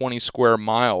about 20 square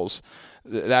miles.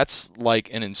 That's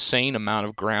like an insane amount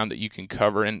of ground that you can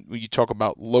cover. And when you talk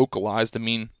about localized, I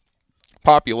mean,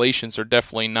 populations are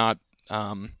definitely not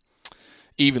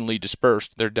evenly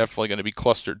dispersed. They're definitely going to be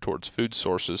clustered towards food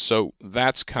sources. So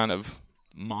that's kind of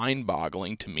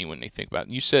mind-boggling to me when they think about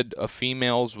it. You said a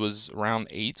female's was around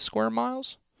 8 square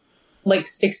miles? Like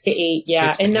 6 to 8,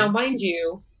 yeah. 6 to and 8. Now, mind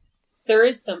you, there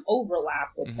is some overlap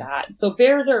with that. So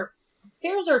bears are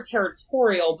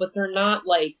territorial, but they're not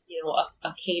like,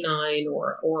 a canine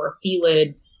or a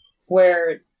felid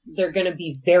where they're going to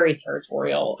be very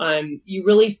territorial. You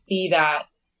really see that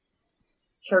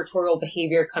territorial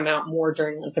behavior come out more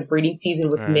during like the breeding season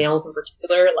with males in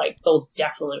particular. Like they'll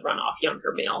definitely run off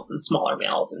younger males and smaller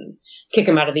males and kick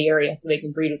them out of the area so they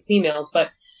can breed with females. But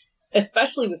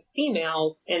especially with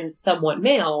females and somewhat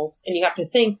males, and you have to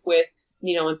think with,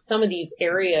 in some of these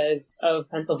areas of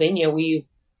Pennsylvania, we've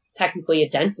technically a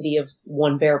density of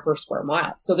 1 bear per square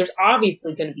mile. So there's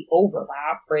obviously going to be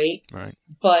overlap, right? Right.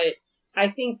 But I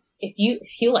think if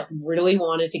you like really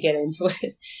wanted to get into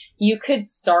it, you could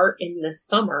start in the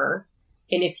summer.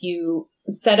 And if you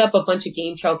set up a bunch of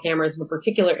game trail cameras in a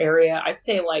particular area, I'd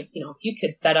say like, if you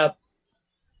could set up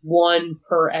 1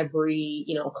 per every,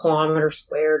 kilometer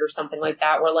squared or something like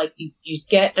that, where like you just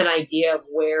get an idea of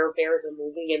where bears are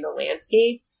moving in the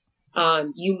landscape.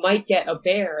 You might get a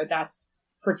bear that's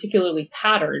particularly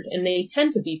patterned, and they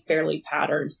tend to be fairly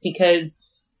patterned because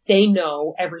they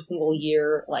know every single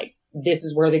year, like, this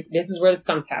is where the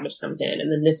skunk cabbage comes in,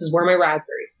 and then this is where my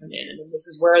raspberries come in, and then this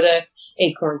is where the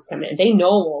acorns come in. They know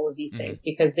all of these things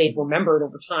because they've remembered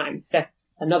over time. That's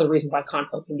another reason why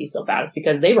conflict can be so bad, is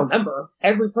because they remember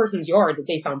every person's yard that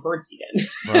they found birdseed in.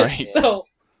 Right. So,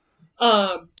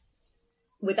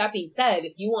 with that being said,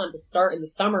 if you wanted to start in the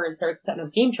summer and start setting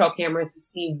up game trail cameras to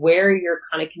see where you're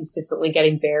kind of consistently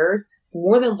getting bears,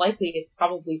 more than likely it's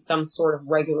probably some sort of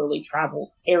regularly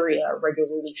traveled area,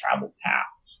 regularly traveled path.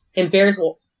 And bears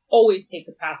will always take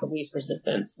the path of least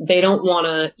resistance. They don't want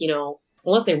to,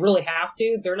 unless they really have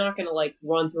to, they're not going to like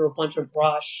run through a bunch of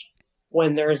brush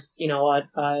when there's,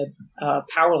 a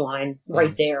power line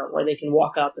right there where they can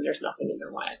walk up and there's nothing in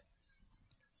their way.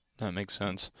 That makes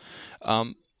sense.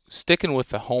 Sticking with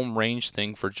the home range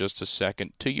thing for just a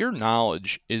second, to your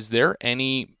knowledge, is there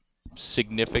any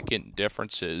significant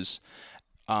differences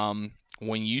when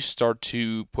you start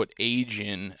to put age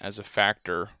in as a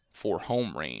factor for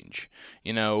home range?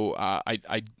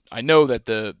 I know that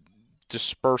the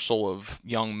dispersal of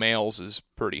young males is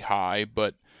pretty high,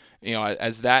 but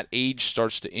as that age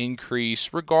starts to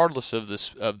increase, regardless of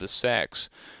the sex,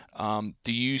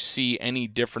 do you see any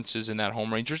differences in that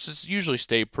home range, or does it usually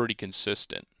stay pretty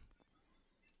consistent?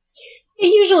 It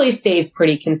usually stays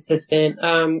pretty consistent.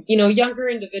 Younger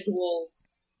individuals,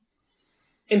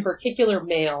 in particular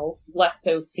males, less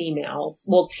so females,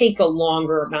 will take a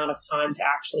longer amount of time to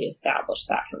actually establish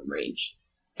that home range.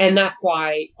 And that's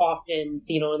why often,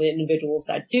 the individuals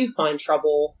that do find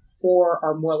trouble or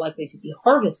are more likely to be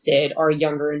harvested are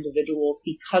younger individuals,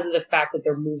 because of the fact that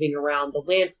they're moving around the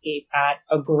landscape at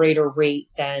a greater rate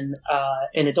than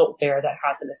an adult bear that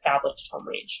has an established home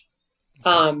range.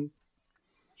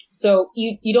 So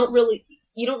you don't really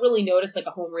notice like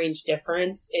a home range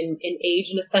difference in age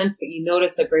in a sense, but you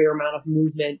notice a greater amount of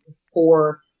movement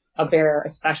before a bear,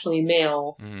 especially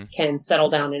male, can settle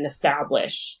down and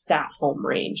establish that home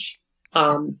range.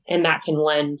 And that can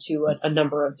lend to a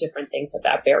number of different things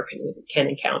that bear can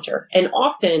encounter. And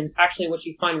often, actually, what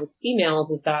you find with females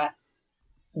is that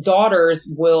daughters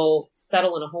will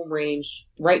settle in a home range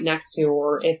right next to,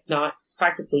 or if not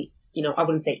practically, I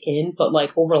wouldn't say in, but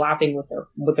like overlapping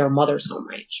with their mother's home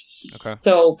range. Okay.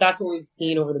 So that's what we've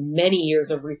seen over the many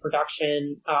years of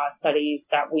reproduction studies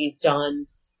that we've done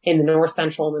in the North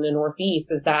Central and the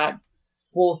Northeast, is that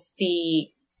we'll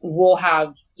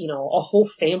have, a whole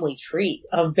family tree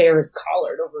of bears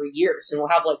collared over years. And we'll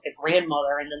have like the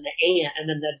grandmother and then the aunt and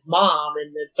then the mom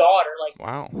and the daughter, like,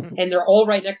 wow. And they're all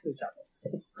right next to each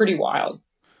other. It's pretty wild.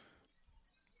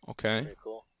 Okay. That's pretty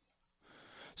cool.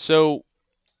 So,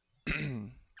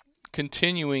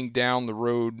 continuing down the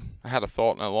road, I had a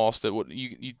thought and I lost it. What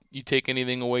you take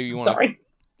anything away you want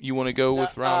to go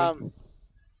with, Robbie?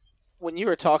 When you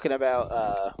were talking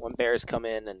about when bears come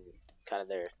in and kind of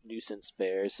their nuisance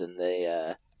bears, and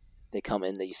they come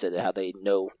in, that you said how they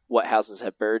know what houses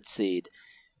have bird seed.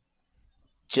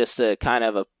 Just a kind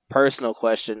of a personal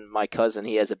question. My cousin,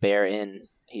 he has a bear in.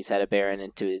 He's had a bear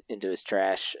into his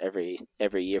trash every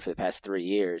year for the past 3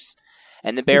 years.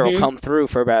 And the bear will come through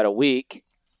for about a week,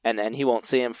 and then he won't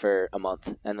see him for a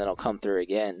month, and then he'll come through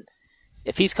again.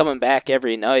 If he's coming back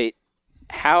every night,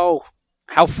 how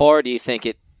far do you think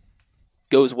it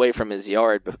goes away from his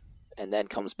yard and then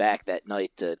comes back that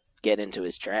night to get into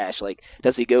his trash? Like,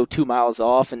 does he go 2 miles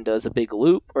off and does a big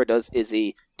loop, or is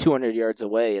he 200 yards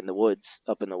away in the woods,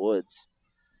 up in the woods?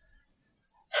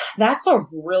 That's a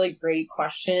really great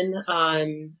question.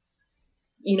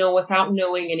 Without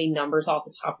knowing any numbers off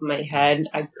the top of my head,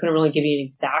 I couldn't really give you an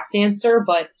exact answer,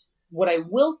 but what I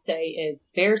will say is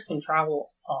bears can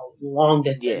travel a long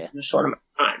distance in a short amount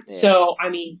of time. Yeah. So,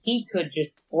 he could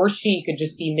she could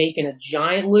just be making a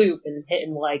giant loop and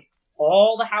hitting like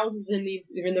all the houses in the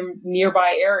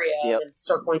nearby area, and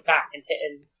circling back and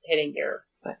hitting your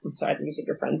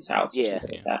friend's house. Or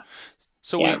something like that.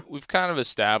 So we've kind of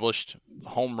established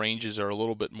home ranges are a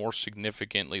little bit more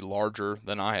significantly larger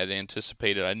than I had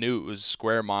anticipated. I knew it was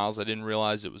square miles. I didn't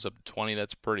realize it was up to 20.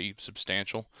 That's pretty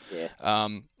substantial. Yeah.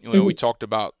 We talked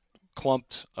about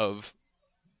clumps of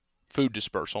food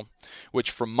dispersal, which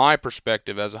from my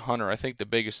perspective as a hunter, I think the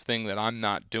biggest thing that I'm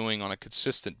not doing on a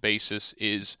consistent basis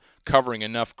is covering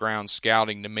enough ground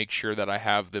scouting to make sure that I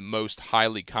have the most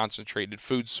highly concentrated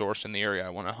food source in the area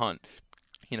I want to hunt.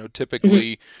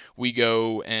 Typically we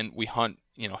go and we hunt,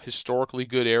 historically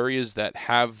good areas that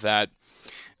have that,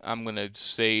 I'm going to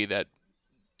say that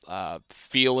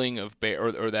feeling of bear,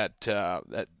 or that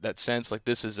sense like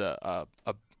this is a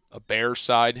bear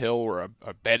side hill or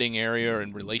a bedding area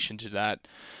in relation to that.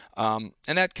 And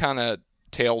that kind of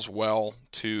tails well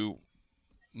to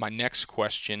my next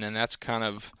question, and that's kind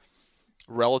of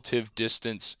relative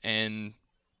distance and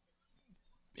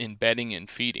in bedding and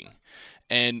feeding.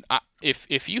 And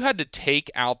if you had to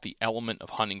take out the element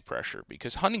of hunting pressure,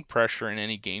 because hunting pressure in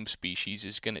any game species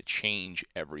is going to change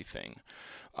everything.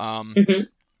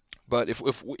 But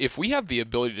if we have the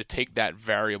ability to take that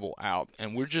variable out,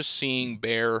 and we're just seeing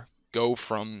bear go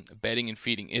from bedding and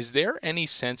feeding, is there any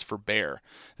sense for bear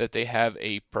that they have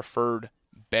a preferred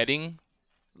bedding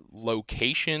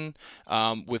location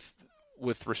with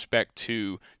respect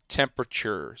to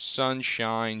temperature,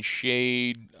 sunshine,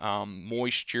 shade,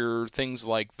 moisture, things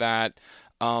like that?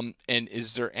 And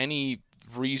is there any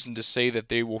reason to say that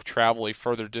they will travel a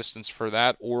further distance for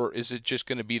that, or is it just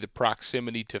going to be the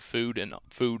proximity to food and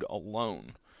food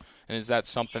alone? And is that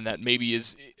something that maybe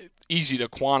is easy to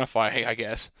quantify, I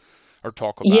guess, or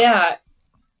talk about? Yeah.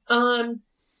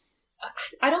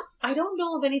 I don't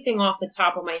know of anything off the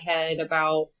top of my head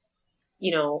about,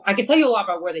 I can tell you a lot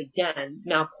about where they den.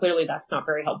 Now, clearly that's not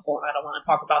very helpful, and I don't want to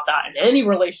talk about that in any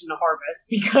relation to harvest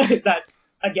because that's,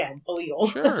 again, illegal.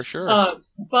 Sure.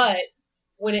 But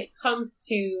when it comes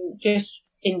to just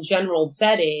in general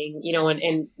bedding,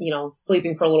 and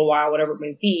sleeping for a little while, whatever it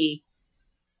may be,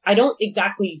 I don't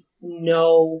exactly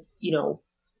know,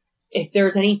 if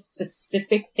there's any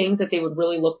specific things that they would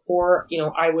really look for.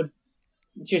 I would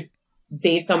just,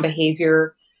 based on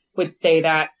behavior, would say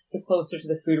that the closer to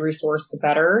the food resource, the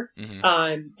better.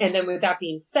 And then with that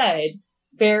being said,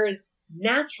 bears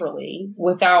naturally,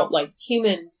 without like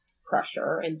human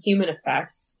pressure and human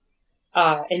effects,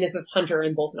 and this is hunter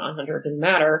and both non-hunter, it doesn't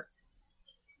matter.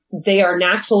 They are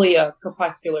naturally a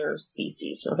crepuscular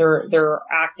species. So they're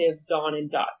active dawn and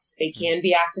dusk. They can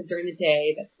be active during the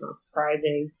day. That's not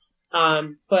surprising.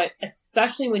 But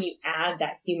especially when you add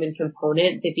that human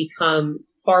component, they become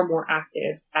far more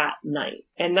active at night.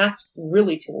 And that's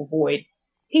really to avoid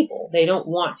people. They don't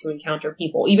want to encounter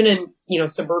people, even in,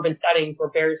 suburban settings where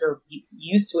bears are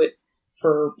used to it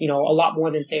for, a lot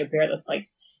more than, say, a bear that's like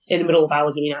in the middle of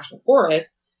Allegheny National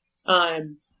Forest.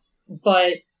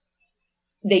 But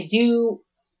they do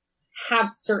have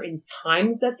certain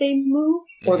times that they move,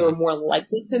 or they're more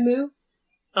likely to move,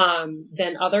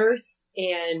 than others.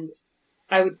 And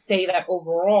I would say that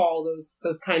overall,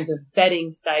 those kinds of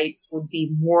bedding sites would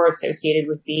be more associated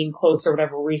with being close to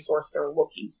whatever resource they're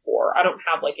looking for. I don't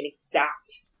have like an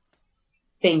exact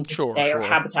thing to say or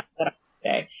habitat that I would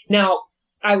say. Now,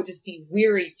 I would just be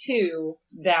weary too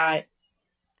that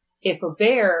if a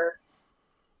bear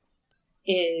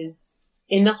is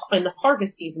in the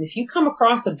harvest season, if you come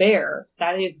across a bear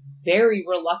that is very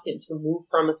reluctant to move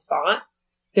from a spot,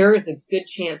 there is a good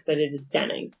chance that it is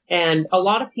denning. And a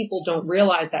lot of people don't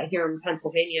realize that here in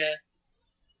Pennsylvania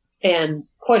and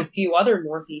quite a few other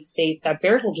Northeast states, that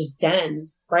bears will just den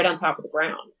right on top of the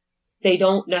ground. They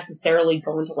don't necessarily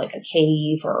go into like a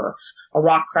cave or a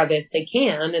rock crevice. They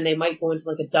can, and they might go into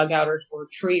like a dugout or a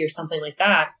tree or something like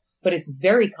that. But it's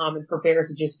very common for bears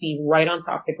to just be right on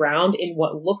top of the ground in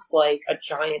what looks like a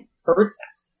giant bird's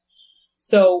nest.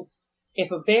 So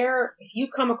if you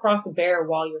come across a bear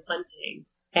while you're hunting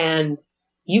and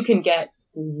you can get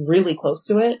really close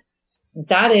to it,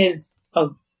 that is a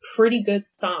pretty good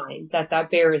sign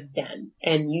that bear is den.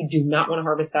 And you do not want to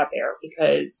harvest that bear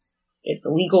because it's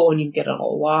illegal and you get in a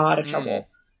lot of trouble.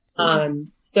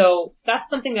 So that's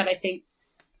something that I think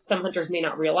some hunters may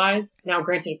not realize. Now,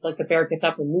 granted, if like the bear gets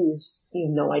up and moves, you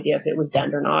have no idea if it was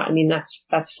denned or not. I mean,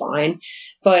 that's fine.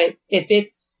 But if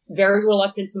it's very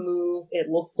reluctant to move, it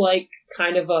looks like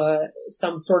kind of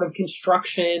some sort of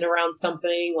construction around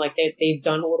something, like they've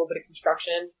done a little bit of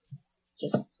construction,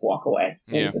 just walk away.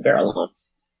 Leave the bear alone.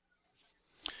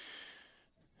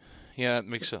 Yeah, that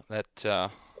makes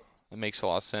a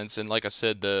lot of sense. And like I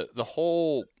said, the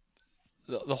whole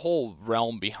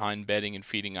realm behind bedding and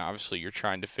feeding, obviously you're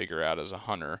trying to figure out as a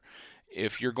hunter.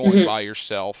 If you're going by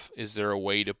yourself, is there a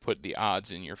way to put the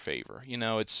odds in your favor?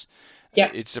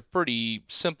 It's a pretty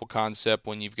simple concept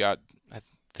when you've got, I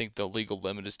think the legal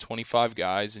limit is 25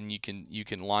 guys, and you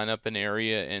can line up an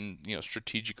area and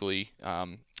strategically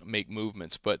make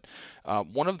movements. But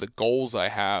one of the goals I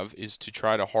have is to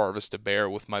try to harvest a bear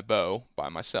with my bow by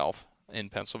myself in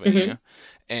Pennsylvania,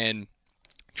 and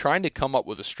trying to come up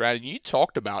with a strategy. You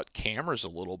talked about cameras a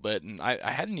little bit, and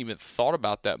I hadn't even thought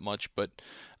about that much, but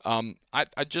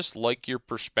I just like your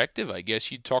perspective. I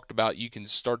guess you talked about you can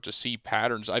start to see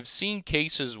patterns. I've seen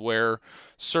cases where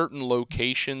certain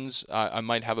locations, I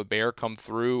might have a bear come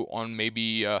through on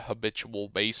maybe a habitual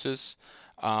basis,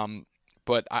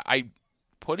 but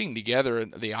putting together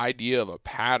the idea of a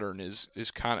pattern is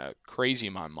kind of crazy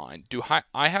in my mind.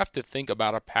 I have to think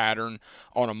about a pattern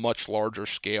on a much larger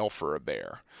scale for a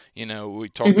bear? We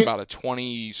talked about a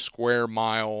 20 square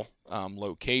mile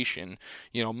location.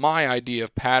 My idea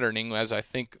of patterning, as I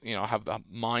think, have the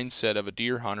mindset of a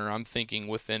deer hunter, I'm thinking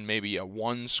within maybe a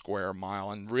 1 square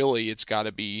mile, and really it's got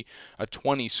to be a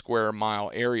 20 square mile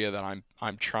area that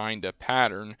I'm trying to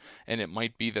pattern, and it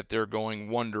might be that they're going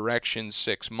one direction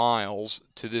 6 miles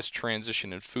to this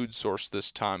transition and food source this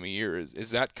time of year.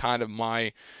 Is that kind of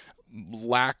my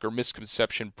lack or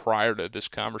misconception prior to this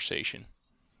conversation?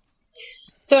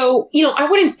 So, I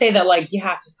wouldn't say that like you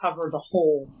have to cover the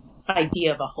whole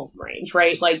idea of a home range,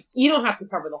 right? Like you don't have to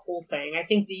cover the whole thing. I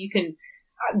think that you can,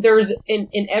 there's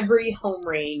in every home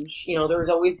range, there's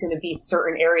always going to be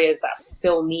certain areas that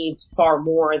fulfill needs far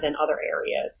more than other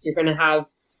areas. You're going to have,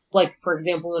 like, for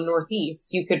example, in the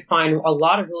Northeast, you could find a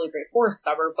lot of really great forest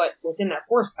cover, but within that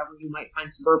forest cover, you might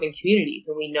find suburban communities.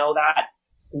 And we know that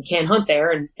you can't hunt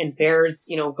there, and bears,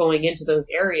 going into those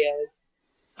areas,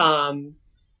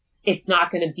 it's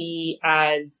not going to be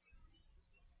as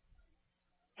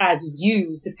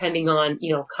used depending on,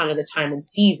 kind of the time and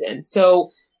season. So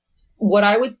what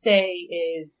I would say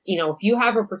is, if you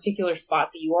have a particular spot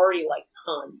that you already like to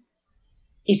hunt,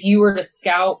 if you were to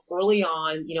scout early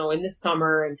on, in the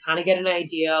summer and kind of get an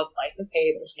idea of like,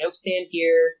 okay, there's an oak stand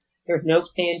here, there's an oak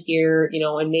stand here,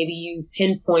 and maybe you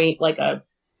pinpoint like a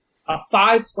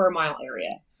 5 square mile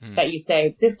area that you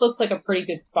say, this looks like a pretty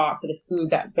good spot for the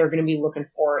food that they're going to be looking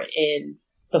for in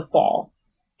the fall.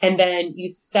 And then you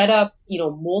set up,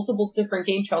 multiple different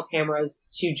game trail cameras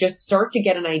to just start to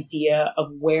get an idea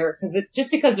of where,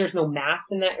 just because there's no mass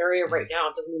in that area right now,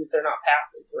 it doesn't mean that they're not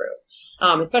passing through.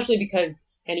 Especially because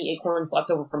any acorns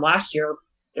left over from last year,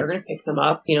 they're going to pick them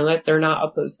up, that they're not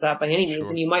opposed to that by any means. Sure.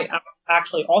 And you might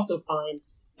actually also find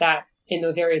that in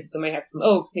those areas that might have some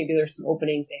oaks, maybe there's some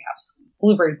openings, they have some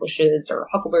blueberry bushes or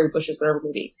huckleberry bushes, whatever it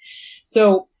may be.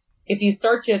 So if you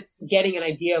start just getting an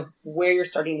idea of where you're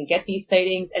starting to get these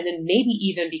sightings, and then maybe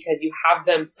even because you have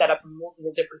them set up in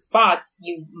multiple different spots,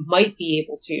 you might be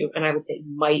able to, and I would say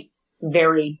might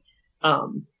very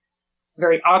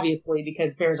obviously,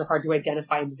 because bears are hard to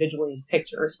identify individually in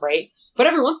pictures, right? But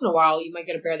every once in a while, you might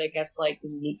get a bear that gets like a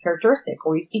unique characteristic,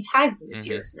 or you see tags in its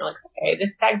ears, and you're like, okay,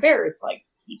 this tag bear is like,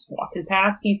 keeps walking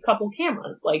past these couple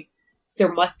cameras. Like,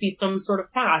 there must be some sort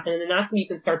of path. And then that's when you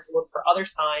can start to look for other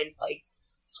signs like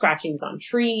scratchings on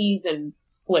trees and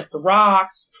flipped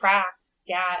rocks, tracks,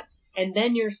 scat. And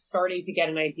then you're starting to get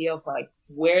an idea of like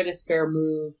where this bear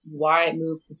moves, why it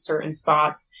moves to certain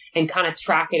spots, and kind of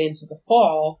track it into the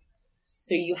fall.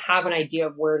 So you have an idea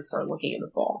of where to start looking in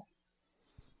the fall.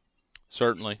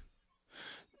 Certainly.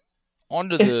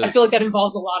 I feel like that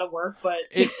involves a lot of work, but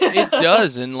it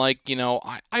does. And like,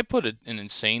 I put an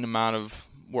insane amount of,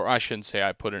 or I shouldn't say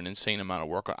I put an insane amount of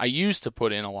work. I used to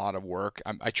put in a lot of work.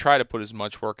 I try to put as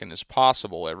much work in as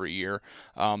possible every year.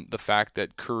 The fact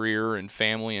that career and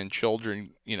family and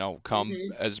children, come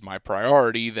as my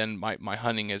priority, then my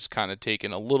hunting has kind of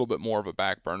taken a little bit more of a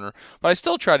back burner. But I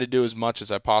still try to do as much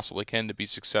as I possibly can to be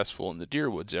successful in the deer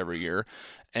woods every year.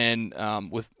 And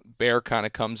with bear kind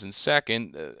of comes in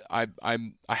second. I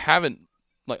haven't,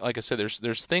 like I said,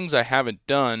 there's things I haven't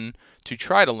done to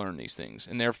try to learn these things,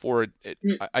 and therefore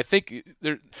I think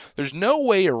there's no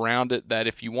way around it that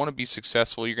if you want to be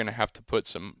successful, you're going to have to put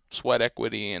some sweat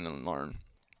equity in and learn,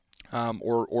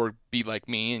 or be like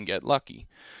me and get lucky.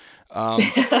 I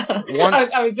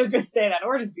was just going to say that,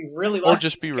 or just be really lucky. Or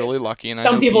just be really lucky. And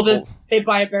some people they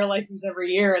buy a bear license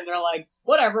every year, and they're like,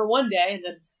 whatever, one day, and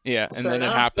then and then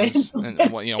it happens, and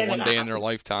one day in their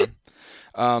lifetime.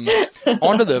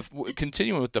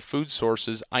 Continuing with the food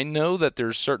sources, I know that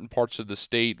there's certain parts of the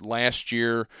state. Last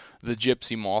year, the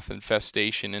gypsy moth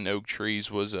infestation in oak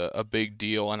trees was a big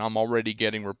deal, and I'm already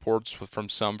getting reports from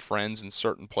some friends in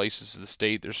certain places of the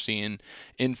state. They're seeing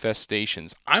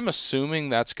infestations. I'm assuming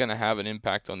that's going to have an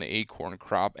impact on the acorn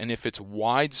crop, and if it's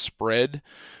widespread,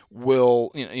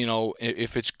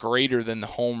 if it's greater than the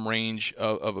home range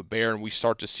of a bear, and we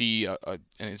start to see a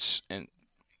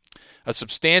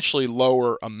substantially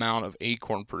lower amount of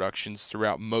acorn productions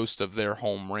throughout most of their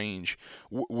home range,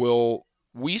 will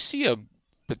we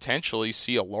potentially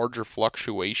see a larger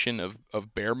fluctuation of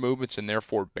bear movements and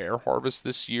therefore bear harvest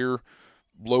this year,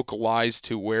 localized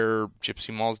to where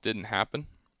gypsy moths didn't happen?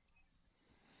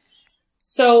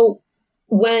 So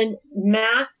when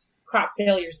mass crop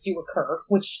failures do occur,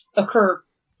 which occur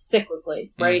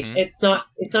cyclically, right? It's not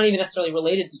even necessarily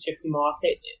related to gypsy moths.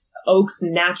 Oaks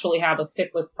naturally have a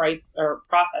cyclic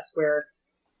process where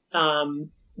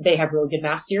they have really good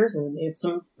mass steers and they have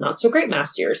some not so great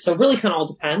mass steers. So it really kind of all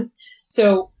depends.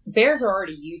 So bears are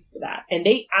already used to that, and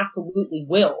they absolutely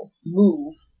will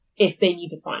move if they need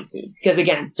to find food. Because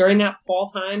again, during that fall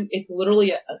time, it's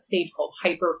literally a stage called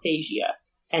hyperphagia,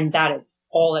 and that is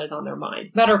all that is on their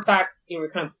mind. Matter of fact, we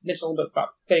kind of mentioned a little bit about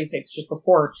fitting stakes just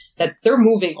before, that they're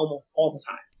moving almost all the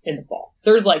time in the fall.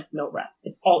 There's like no rest.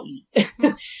 It's all eat.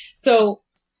 So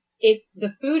if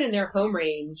the food in their home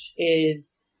range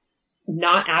is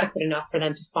not adequate enough for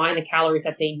them to find the calories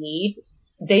that they need,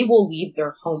 they will leave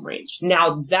their home range.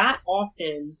 Now, that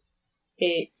often,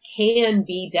 it can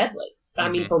be deadly. I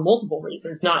mean, for multiple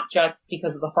reasons, not just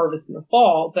because of the harvest in the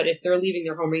fall, but if they're leaving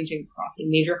their home range and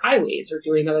crossing major highways or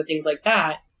doing other things like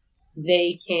that,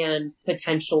 they can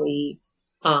potentially,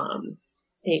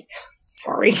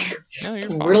 sorry,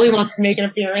 really wants to make an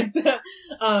appearance,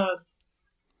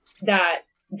 that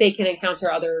they can encounter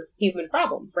other human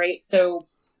problems, right? So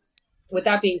with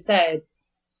that being said,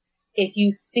 if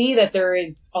you see that there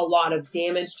is a lot of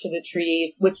damage to the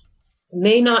trees, which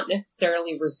may not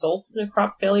necessarily result in a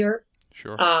crop failure,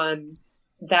 sure,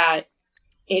 that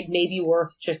it may be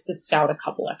worth just to scout a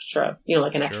couple extra,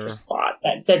 like an extra spot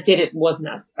that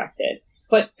wasn't as affected.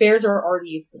 But bears are already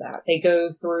used to that. They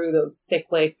go through those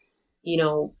cyclic,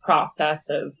 process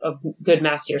of good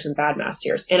mass steers and bad mass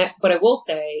steers. And what I will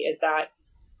say is that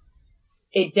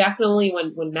it definitely,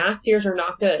 when mass steers are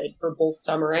not good for both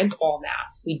summer and fall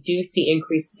mass, we do see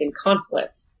increases in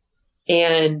conflict,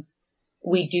 and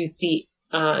we do see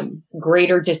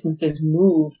greater distances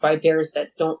moved by bears that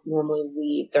don't normally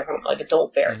leave their home, like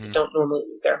adult bears that don't normally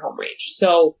leave their home range.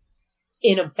 So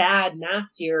in a bad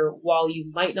mass steer, while you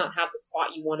might not have the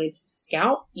spot you wanted to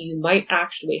scout, you might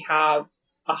actually have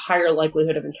a higher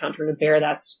likelihood of encountering a bear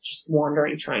that's just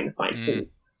wandering, trying to find food.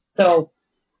 So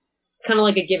it's kind of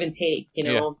like a give and take,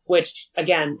 which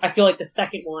again, I feel like the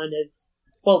second one is,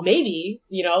 well, maybe,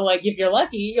 like if you're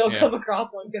lucky, you'll come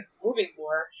across one that's moving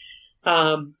more.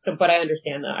 But I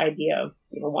understand the idea of,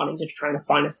 wanting to try to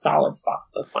find a solid spot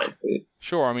to find food.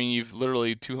 Sure. I mean, you've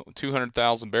literally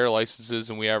 200,000 bear licenses,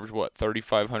 and we average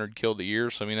 3,500 killed a year.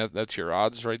 So I mean, that's your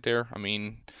odds right there. I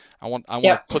mean, I want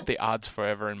to put the odds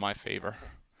forever in my favor.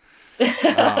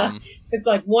 It's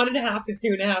like 1.5% to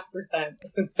 2.5%.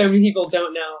 That's what so many people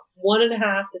don't know. 1.5% to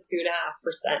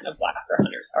 2.5% of black bear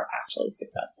hunters are actually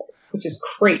successful, which is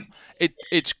crazy.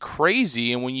 It's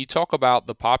crazy, and when you talk about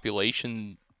the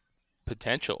population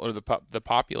potential or the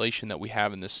population that we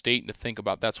have in the state, and to think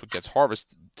about that's what gets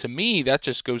harvested, to me that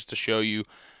just goes to show you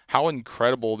how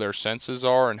incredible their senses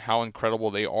are and how incredible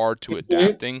they are to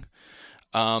adapting.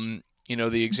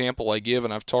 The example I give,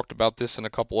 and I've talked about this in a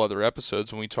couple other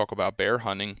episodes when we talk about bear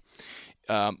hunting,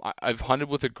 I've hunted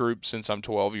with a group since I'm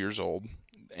 12 years old,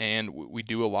 and we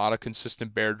do a lot of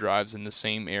consistent bear drives in the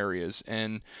same areas,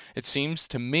 and it seems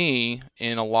to me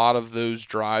in a lot of those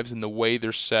drives and the way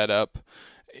they're set up,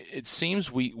 it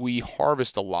seems we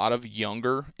harvest a lot of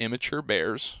younger, immature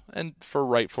bears, and for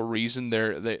rightful reason.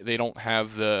 They don't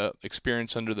have the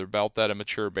experience under their belt that a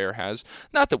mature bear has.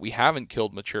 Not that we haven't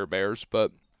killed mature bears,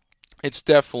 but it's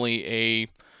definitely a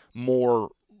more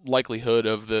likelihood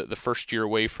of the first year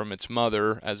away from its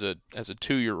mother as a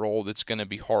 2-year-old, it's going to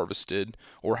be harvested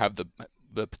or have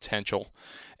the potential,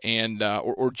 and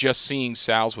or just seeing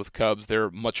sows with cubs, they're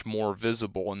much more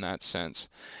visible in that sense,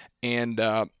 and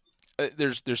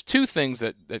there's two things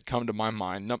that come to my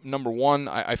mind. Number one,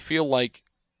 I feel like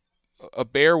a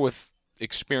bear with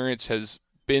experience has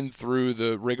been through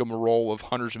the rigmarole of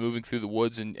hunters moving through the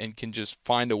woods and can just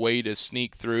find a way to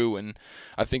sneak through, and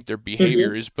I think their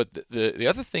behavior is, but the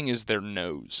other thing is their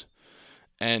nose.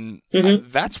 And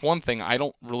that's one thing I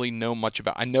don't really know much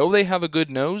about. I know they have a good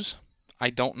nose.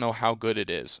 I don't know how good it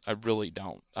is. I really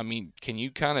don't. I mean, can you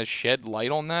kind of shed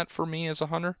light on that for me as a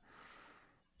hunter?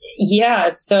 Yeah,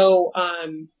 so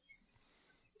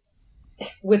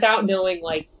without knowing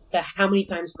how many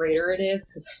times greater it is,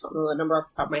 because I don't know the number off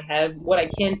the top of my head, what I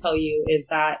can tell you is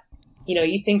that,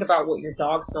 you think about what your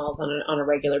dog smells on a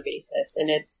regular basis, and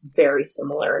it's very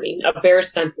similar. I mean, a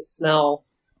bear's sense of smell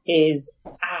is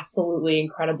absolutely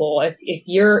incredible.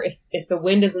 If the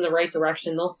wind is in the right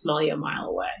direction, they'll smell you a mile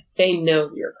away. They know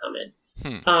you're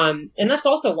coming. And that's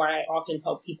also why I often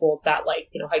tell people that hike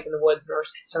in the woods and are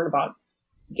concerned about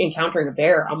encountering a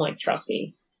bear. I'm like, trust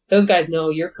me, those guys know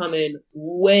you're coming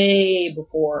way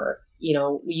before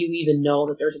you even know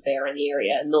that there's a bear in the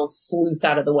area, and they'll sleuth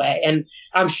out of the way. And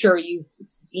I'm sure you've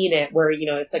seen it where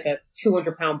it's like a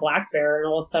 200-pound black bear, and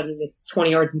all of a sudden it's 20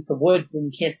 yards into the woods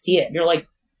and you can't see it, and you're like,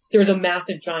 there's a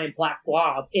massive giant black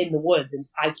blob in the woods and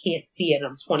I can't see it, and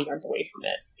I'm 20 yards away from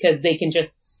it, because they can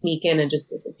just sneak in and just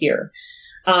disappear.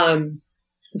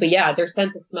 But yeah, their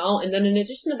sense of smell. And then in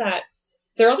addition to that,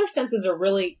 their other senses are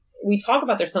really, we talk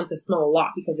about their sense of smell a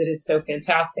lot because it is so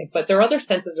fantastic, but their other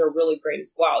senses are really great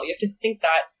as well. You have to think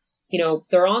that,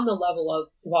 they're on the level of,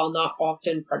 while not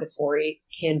often predatory,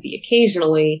 can be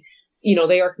occasionally,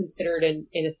 they are considered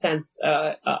in a sense,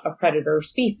 a predator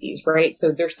species, right?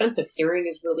 So their sense of hearing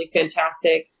is really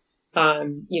fantastic.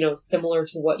 Similar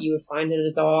to what you would find in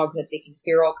a dog, that they can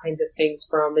hear all kinds of things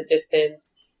from a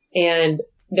distance. And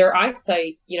their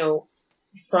eyesight,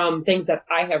 from things that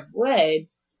I have read,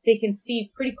 they can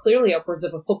see pretty clearly upwards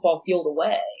of a football field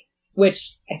away,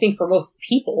 which I think for most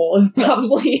people is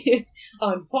probably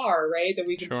on par, right? That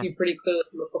we can see pretty clearly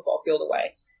from a football field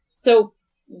away. So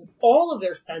all of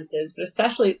their senses, but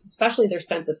especially their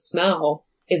sense of smell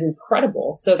is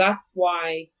incredible. So that's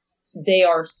why they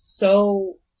are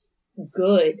so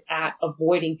good at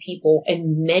avoiding people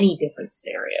in many different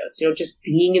scenarios, just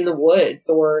being in the woods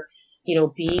or,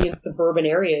 being in suburban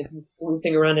areas and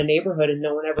sleuthing around a neighborhood and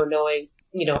no one ever knowing,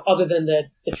 other than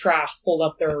the trash pulled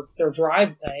up their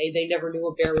driveway, they never knew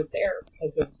a bear was there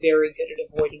because they're very good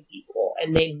at avoiding people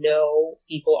and they know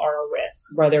people are a risk,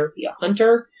 whether it be a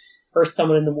hunter or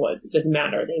someone in the woods. It doesn't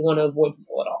matter. They want to avoid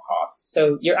people at all costs.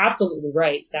 So you're absolutely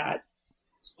right that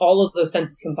all of those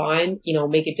senses combined,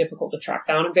 make it difficult to track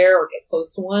down a bear or get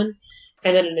close to one.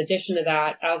 And then in addition to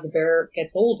that, as the bear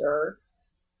gets older,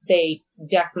 they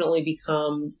definitely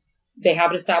they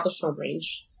have an established home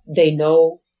range. They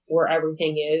know where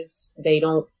everything is. They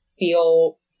don't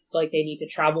feel like they need to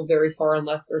travel very far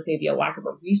unless there's maybe a lack of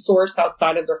a resource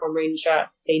outside of their home range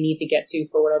that they need to get to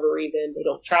for whatever reason. They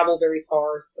don't travel very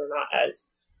far, so they're not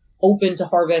as open to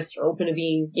harvest or open to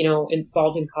being,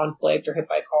 involved in conflict or hit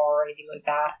by a car or anything like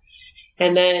that.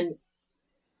 And then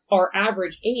our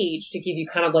average age, to give you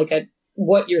kind of like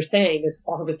what you're saying is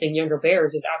harvesting younger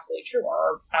bears is absolutely true.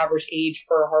 Our average age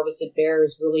for a harvested bear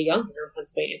is really young here in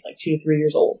Pennsylvania. It's like 2 to 3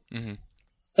 years old. Mm-hmm.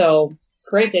 So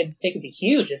granted, they could be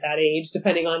huge at that age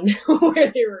depending on where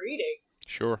they were eating.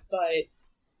 Sure. But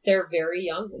they're very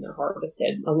young when they're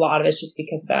harvested. A lot of it's just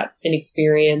because of that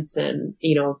inexperience and,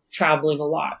 traveling a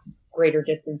lot greater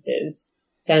distances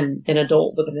than an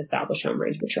adult with an established home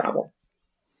range would travel.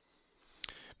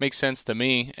 Makes sense to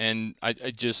me. And I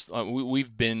just,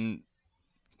 we've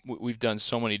done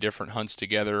so many different hunts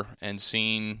together and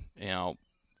seen,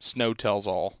 snow tells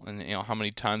all, and how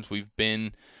many times we've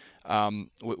been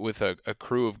with a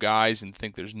crew of guys and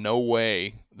think there's no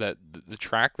way that the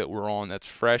track that we're on that's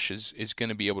fresh is going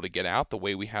to be able to get out the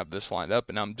way we have this lined up.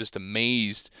 And I'm just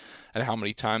amazed at how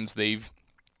many times they've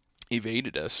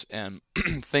evaded us and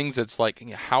things that's like,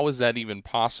 how is that even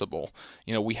possible?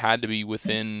 We had to be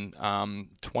within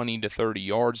 20 to 30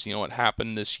 yards. What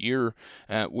happened this year,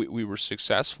 we were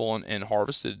successful and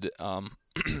harvested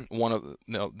one of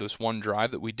this one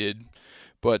drive that we did,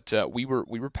 but we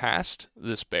were past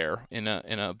this bear in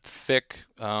a thick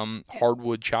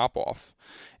hardwood chop off.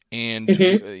 And,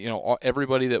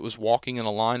 everybody that was walking in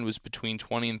a line was between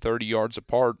 20 and 30 yards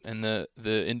apart. And the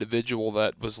individual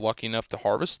that was lucky enough to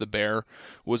harvest the bear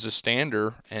was a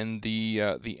stander. And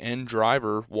the end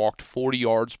driver walked 40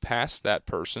 yards past that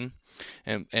person.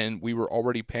 And we were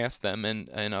already past them. And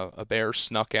a bear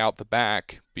snuck out the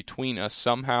back between us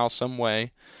somehow, some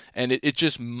way. And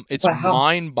it's Wow.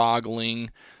 mind-boggling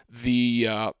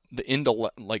the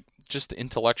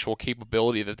intellectual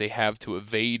capability that they have to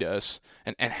evade us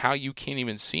and how you can't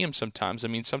even see them sometimes. I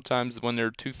mean, sometimes when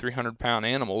they're 200-300 pound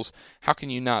animals, how can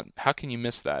you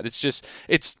miss that?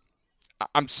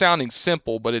 I'm sounding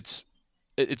simple, but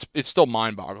it still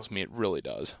mind boggles me. It really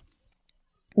does.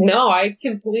 No, I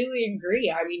completely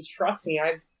agree. I mean, trust me,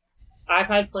 I've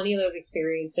had plenty of those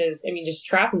experiences. I mean, just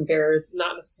trapping bears,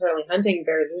 not necessarily hunting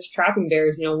bears, just trapping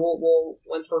bears. We'll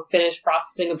once we're finished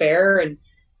processing a bear and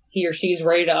he or she's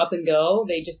ready to up and go,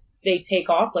 they take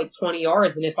off like 20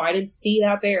 yards. And if I didn't see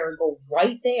that bear go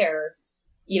right there,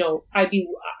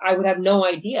 I would have no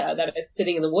idea that it's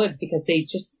sitting in the woods because they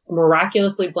just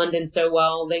miraculously blend in so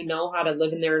well. They know how to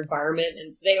live in their environment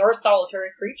and they are solitary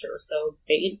creatures. So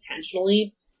they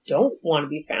intentionally don't want to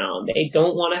be found. They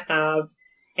don't want to have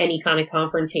any kind of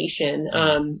confrontation.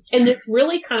 And this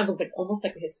really kind of was like almost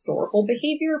like a historical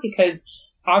behavior because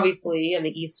obviously in the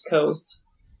East Coast,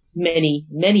 many,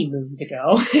 many moons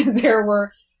ago, there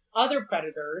were other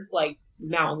predators like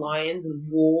mountain lions and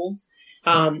wolves.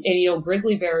 And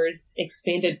grizzly bears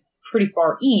expanded pretty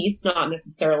far east, not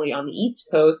necessarily on the East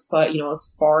Coast, but,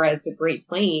 as far as the Great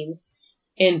Plains.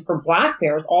 And for black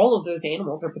bears, all of those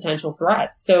animals are potential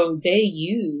threats. So they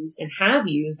use and have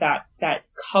used that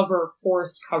cover,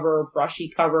 forest cover, brushy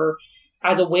cover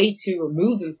as a way to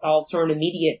remove themselves from an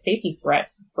immediate safety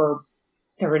threat for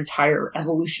their entire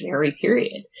evolutionary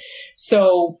period.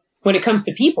 So when it comes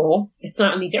to people, it's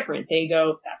not any different. They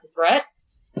go, that's a threat.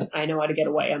 I know how to get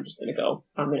away. I'm just going to go.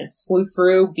 I'm going to sleuth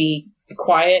through, be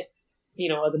quiet,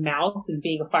 as a mouse, and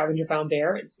being a 500-pound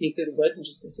bear, and sneak through the woods and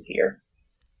just disappear.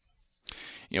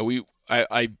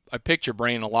 I picked your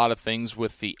brain a lot of things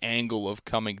with the angle of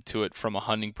coming to it from a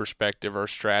hunting perspective or a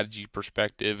strategy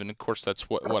perspective, and of course that's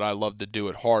what I love to do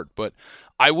at heart. But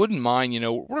I wouldn't mind,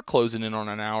 we're closing in on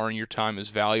an hour and your time is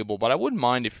valuable, but I wouldn't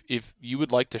mind if you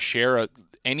would like to share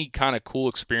any kind of cool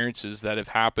experiences that have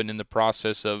happened in the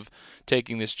process of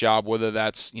taking this job, whether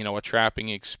that's, a trapping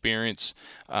experience,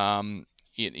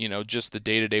 just the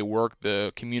day-to-day work,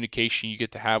 the communication you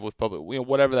get to have with public,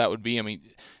 whatever that would be. I mean,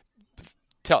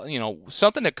 tell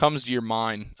something that comes to your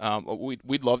mind.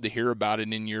 We'd love to hear about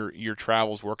it in your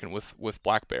travels working with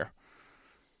Black Bear.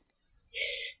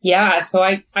 Yeah, so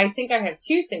I think I have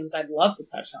two things I'd love to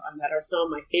touch on that are some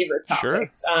of my favorite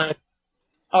topics.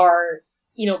 Sure.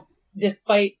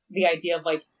 Despite the idea of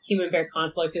like human bear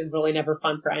conflict is really never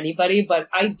fun for anybody, but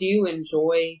I do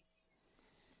enjoy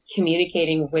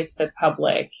communicating with the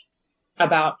public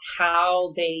about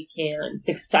how they can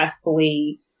successful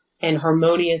and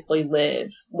harmoniously live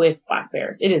with black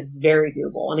bears. It is very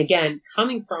doable. And again,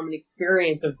 coming from an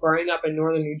experience of growing up in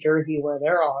northern New Jersey where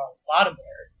there are a lot of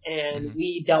bears and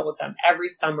we dealt with them every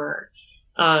summer,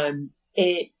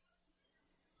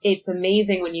 it's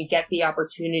amazing when you get the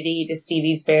opportunity to see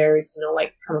these bears,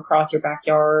 come across your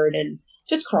backyard and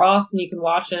just cross and you can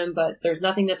watch them, but there's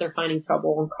nothing that they're finding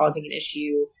trouble and causing an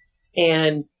issue.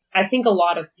 And I think a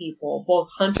lot of people, both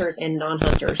hunters and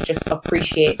non-hunters, just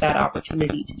appreciate that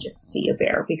opportunity to just see a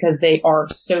bear because they are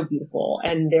so beautiful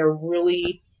and they're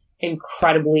really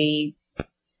incredibly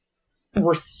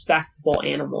respectable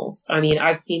animals. I mean,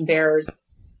 I've seen bears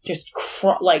just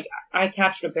I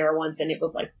captured a bear once and it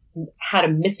was had a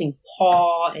missing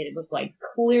paw and it was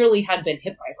clearly had been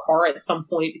hit by a car at some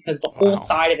point because the whole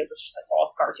side of it was just all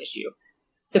scar tissue.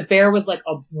 The bear was like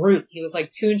a brute. He was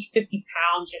 250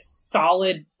 pounds, just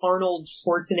solid Arnold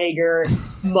Schwarzenegger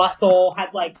muscle, had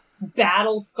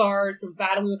battle scars from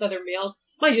battling with other males.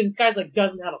 Mind you, this guy's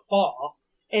doesn't have a paw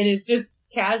and is just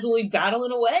casually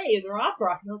battling away in the rock. And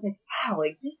I was wow,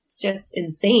 this is just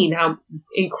insane how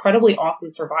incredibly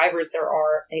awesome survivors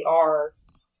they are.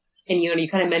 And, you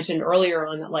kind of mentioned earlier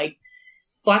on that,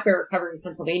 black bear recovery in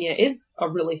Pennsylvania is a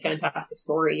really fantastic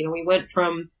story. We went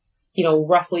from,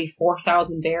 roughly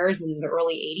 4,000 bears in the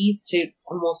early 80s to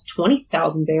almost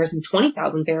 20,000 bears and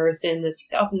 20,000 bears in the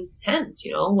 2010s,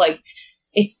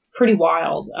 it's pretty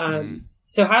wild.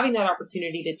 So having that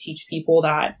opportunity to teach people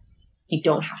that you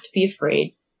don't have to be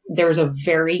afraid. There's a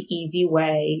very easy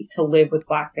way to live with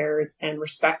black bears and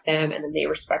respect them, and then they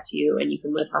respect you, and you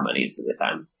can live harmoniously with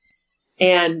them.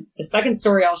 And the second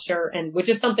story I'll share, and which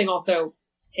is something also,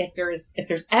 if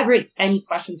there's ever any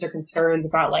questions or concerns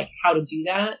about how to do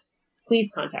that,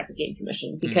 please contact the Game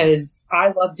Commission because I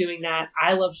love doing that.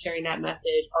 I love sharing that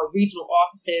message. Our regional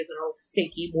offices and our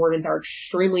state game wardens are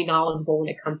extremely knowledgeable when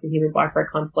it comes to human black bear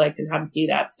conflict and how to do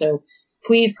that. So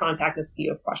please contact us if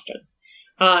you have questions.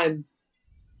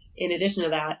 In addition to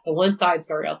that, the one side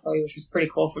story I'll tell you, which was pretty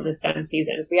cool from this den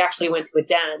season, is we actually went to a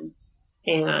den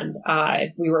and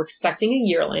we were expecting a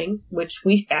yearling, which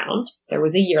we found. There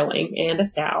was a yearling and a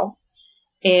sow.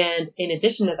 And in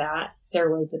addition to that,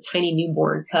 there was a tiny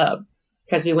newborn cub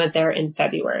because we went there in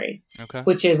February,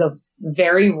 which is a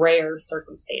very rare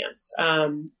circumstance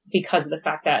because of the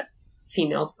fact that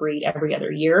females breed every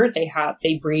other year.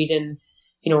 They breed in,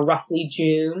 roughly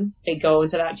June. They go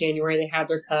into that January. They have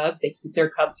their cubs. They keep their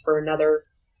cubs for another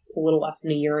a little less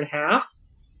than a year and a half.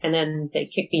 And then they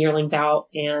kick the yearlings out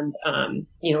and,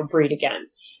 breed again.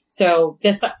 So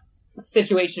this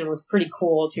situation was pretty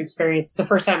cool to experience. It's the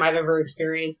first time I've ever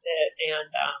experienced it. And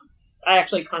I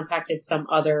actually contacted some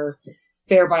other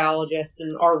bear biologists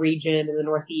in our region in the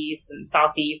Northeast and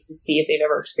Southeast to see if they've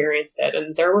ever experienced it.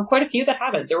 And there were quite a few that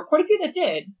haven't. There were quite a few that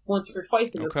did once or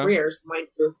twice in their careers.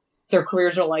 Their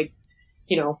careers are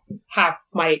half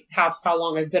how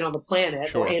long I've been on the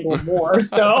planet and or more.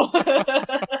 So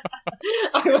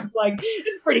I was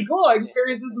it's pretty cool. I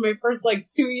experienced this in my first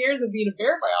 2 years of being a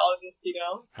bear biologist,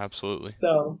 Absolutely.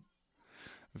 So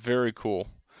very cool.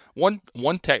 One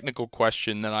technical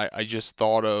question that I just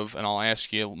thought of, and I'll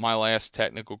ask you my last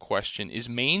technical question. Is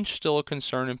mange still a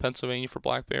concern in Pennsylvania for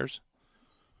black bears?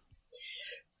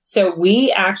 So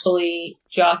we actually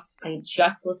I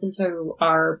just listened to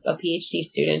a PhD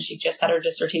student. She just had her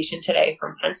dissertation today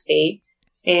from Penn State.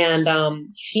 And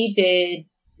she did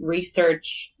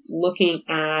research looking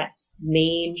at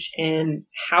mange and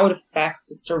how it affects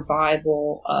the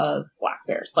survival of black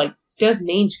bears. Does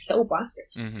mange kill black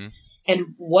bears?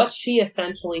 And what she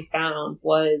essentially found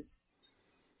was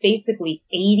basically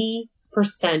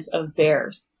 80% of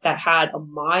bears that had a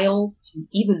mild to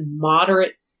even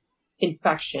moderate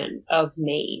infection of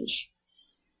mange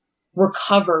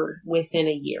recovered within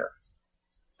a year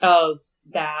of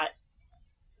that,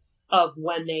 of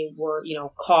when they were,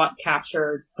 caught,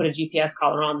 captured, put a GPS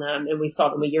collar on them, and we saw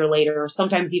them a year later, or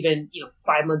sometimes even,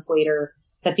 5 months later,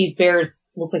 that these bears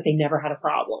looked like they never had a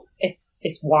problem. It's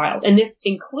wild. And this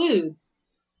includes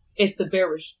if the bear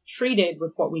was treated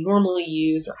with what we normally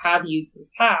use or have used in the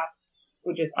past,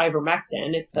 which is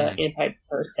ivermectin. It's an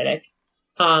anti-parasitic.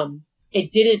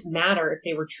 It didn't matter if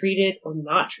they were treated or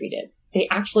not treated. They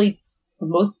actually,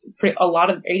 a lot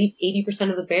of 80%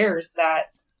 of the bears that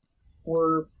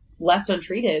were left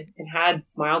untreated and had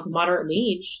mild to moderate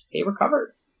mange, they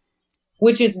recovered.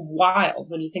 Which is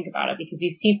wild when you think about it, because you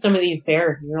see some of these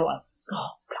bears and you're like, oh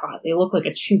God, they look like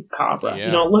a chupacabra.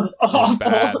 Yeah. It looks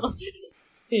awful.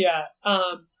 Yeah.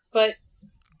 But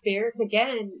bears,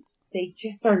 again, they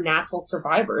just are natural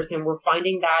survivors, and we're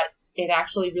finding that it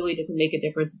actually really doesn't make a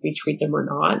difference if we treat them or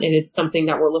not. And it's something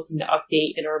that we're looking to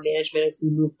update in our management as we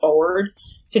move forward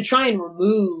to try and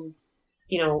remove,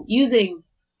 using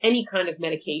any kind of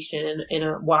medication in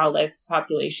a wildlife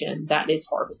population that is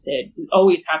harvested. We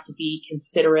always have to be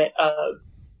considerate of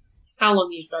how long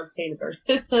these drugs stay in the bear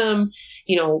system,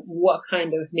 what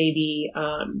kind of maybe,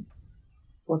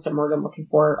 what's the word I'm looking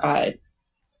for,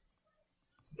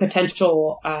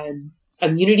 potential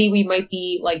immunity we might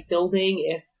be building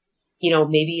if,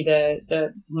 maybe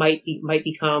the might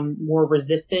become more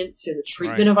resistant to the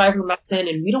treatment of ivermectin.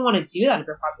 And we don't want to do that in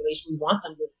our population. We want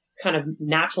them to kind of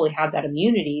naturally have that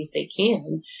immunity if they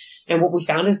can. And what we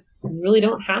found is we really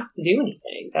don't have to do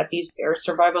anything, that these bears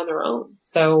survive on their own.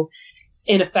 So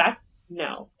in effect,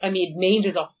 no. I mean, mange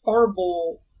is a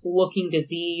horrible looking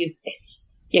disease.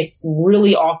 It's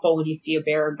really awful when you see a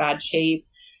bear in bad shape.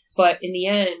 But in the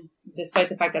end, despite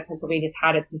the fact that Pennsylvania's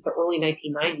had it since the early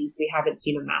 1990s, we haven't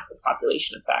seen a massive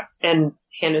population effect. And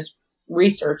Hannah's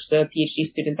research, the PhD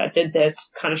student that did this,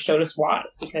 kind of showed us why.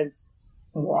 It's because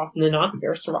more often than not, the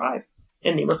bears survive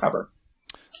and they recover.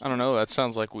 I don't know. That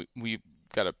sounds like we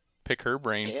got to pick her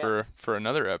brain for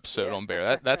another episode on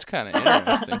bear. That's kind of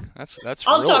interesting. That's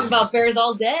I'll really talk about bears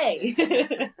all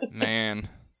day. Man.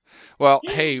 Well,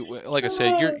 hey, like I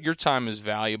said, your time is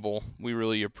valuable. We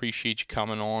really appreciate you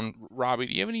coming on. Robbie,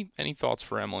 do you have any thoughts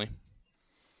for Emily?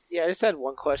 Yeah, I just had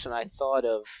one question I thought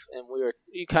of, and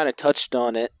you kind of touched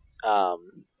on it.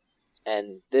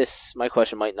 And my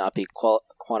question might not be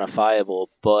quantifiable,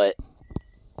 but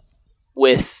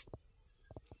with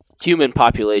human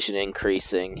population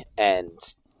increasing and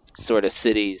sort of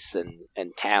cities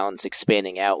and towns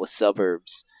expanding out with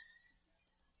suburbs,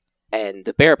 and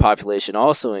the bear population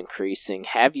also increasing,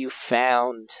 have you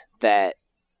found that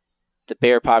the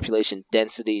bear population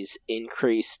densities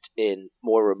increased in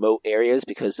more remote areas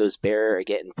because those bear are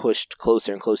getting pushed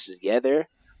closer and closer together?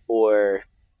 Or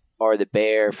are the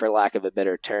bear, for lack of a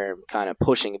better term, kind of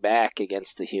pushing back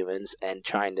against the humans and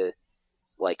trying to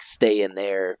stay in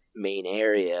their main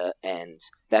area, and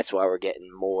that's why we're getting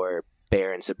more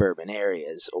bear in suburban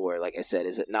areas? Or, like I said,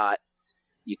 is it not,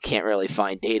 you can't really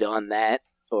find data on that?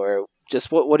 Or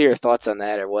just what are your thoughts on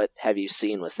that, or what have you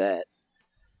seen with that?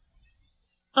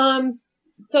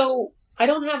 So I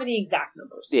don't have any exact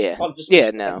numbers. Yeah.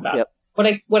 Yep.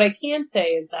 What I can say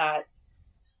is that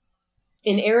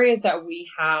in areas that we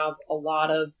have a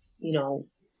lot of,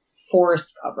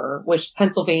 forest cover, which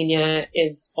Pennsylvania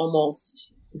is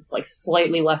it's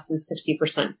slightly less than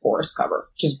 60% forest cover,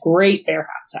 which is great bear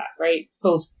habitat, right?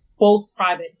 Both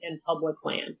private and public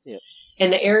land. Yeah.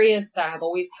 And the areas that have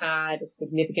always had a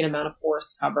significant amount of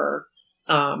forest cover,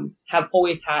 have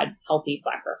always had healthy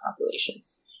black bear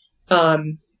populations.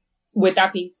 With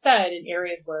that being said, in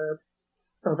areas where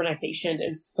urbanization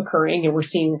is occurring and we're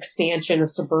seeing expansion of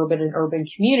suburban and urban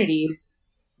communities,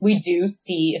 we do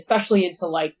see, especially into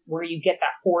where you get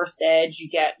that forest edge, you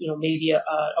get, maybe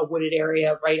a wooded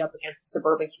area right up against a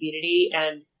suburban community.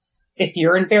 And if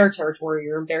you're in bear territory,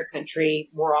 you're in bear country,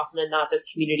 more often than not, those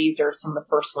communities are some of the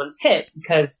first ones hit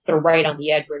because they're right on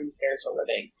the edge where the bears are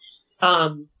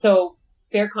living. So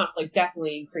bear conflict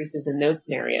definitely increases in those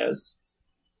scenarios.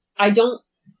 I don't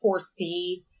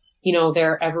foresee,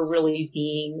 there ever really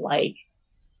being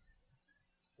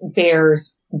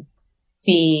bears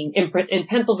being in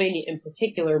Pennsylvania in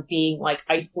particular being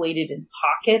isolated in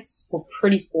pockets. We're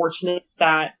pretty fortunate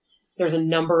that there's a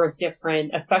number of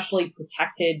different, especially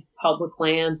protected public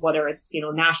lands, whether it's,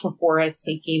 national forests,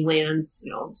 state game lands,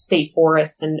 state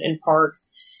forests and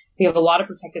parks. We have a lot of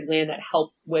protected land that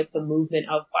helps with the movement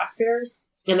of black bears.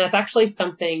 And that's actually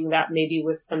something that maybe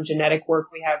with some genetic work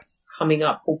we have coming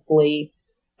up, hopefully,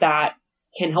 that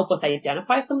can help us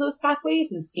identify some of those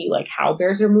pathways and see like how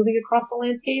bears are moving across the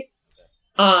landscape.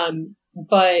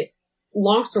 But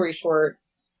long story short,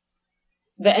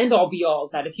 the end all be all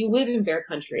is that if you live in bear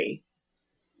country,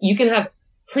 you can have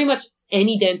pretty much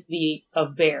any density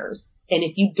of bears. And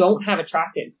if you don't have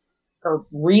attractants or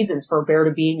reasons for a bear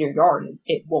to be in your yard,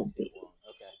 it won't be.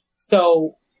 Okay.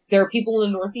 So there are people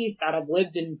in the Northeast that have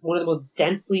lived in one of the most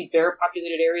densely bear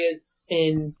populated areas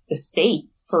in the state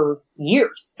for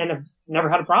years and have never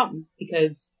had a problem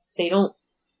because they don't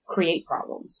create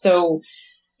problems. So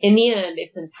in the end,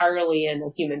 it's entirely in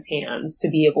the human's hands to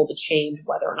be able to change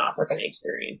whether or not they're going to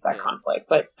experience that conflict.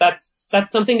 But that's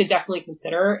something to definitely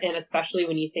consider. And especially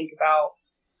when you think about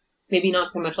maybe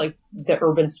not so much like the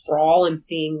urban sprawl and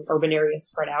seeing urban areas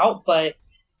spread out, but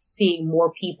seeing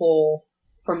more people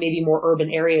from maybe more urban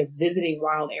areas visiting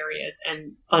wild areas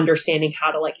and understanding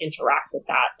how to like interact with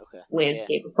that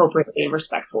landscape appropriately and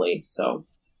respectfully. So,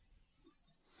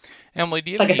 Emily,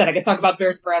 do you like I said, I could talk about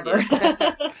bears forever.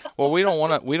 Well, we don't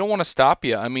want to stop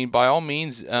you. I mean, by all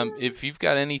means, if you've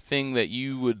got anything that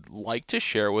you would like to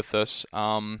share with us,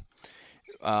 from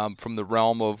the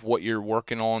realm of what you're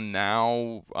working on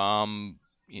now,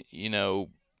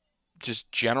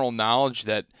 just general knowledge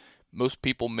that most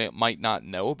people might not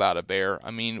know about a bear.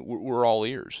 I mean, we're all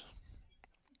ears.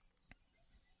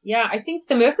 Yeah, I think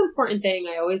the most important thing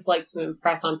I always like to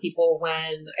impress on people when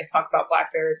I talk about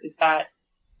black bears is that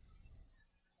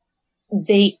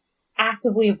they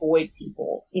actively avoid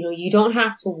people. You know, you don't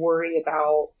have to worry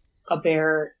about a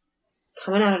bear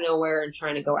coming out of nowhere and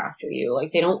trying to go after you.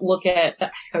 Like, they don't look at,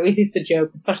 I always used to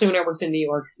joke, especially when I worked in New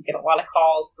York, so we get a lot of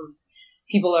calls from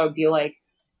people that would be like,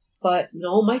 but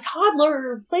no, my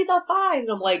toddler plays outside. And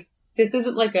I'm like, this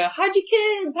isn't like a hide your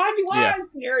kids, hide your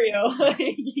wives scenario.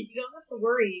 You don't have to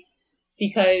worry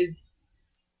because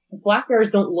black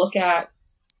bears don't look at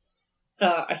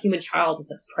a human child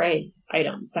as a prey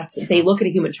item. They look at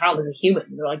a human child as a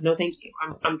human. They're like, no, thank you.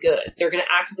 I'm good. They're going to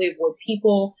actively avoid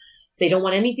people. They don't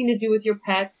want anything to do with your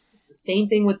pets. The same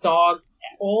thing with dogs.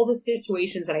 All the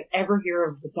situations that I ever hear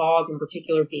of the dog in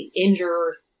particular being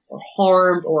injured or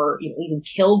harmed or even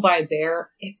killed by a bear,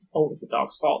 it's always the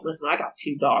dog's fault. Listen, I got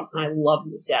 2 dogs and I love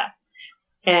them to death.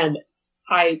 And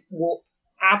I will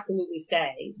absolutely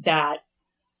say that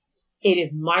it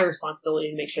is my responsibility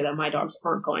to make sure that my dogs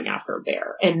aren't going after a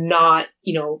bear and not,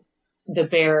 the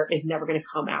bear is never going to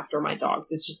come after my dogs.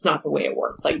 It's just not the way it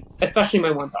works. Like, especially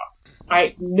my one dog.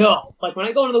 I know, like when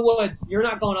I go into the woods, you're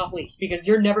not going off leash because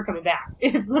you're never coming back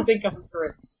if something comes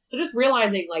through. So just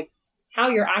realizing like how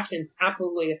your actions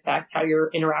absolutely affect how your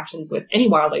interactions with any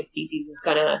wildlife species is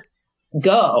going to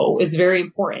go is very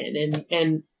important.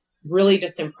 And really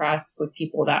just impressed with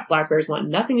people that black bears want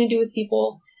nothing to do with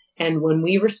people. And when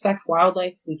we respect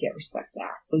wildlife, we get respect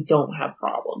back. We don't have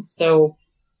problems. So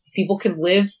if people can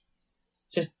live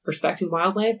just respecting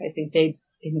wildlife, I think they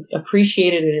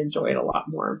appreciate it and enjoy it a lot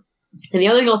more. And the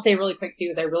other thing I'll say really quick too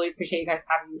is I really appreciate you guys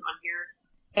having me on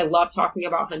here. I love talking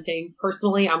about hunting.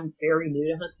 Personally, I'm very new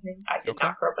to hunting. I did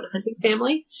not grow up in a hunting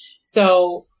family.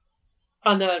 So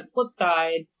on the flip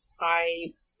side,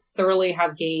 I thoroughly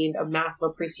have gained a massive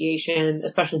appreciation,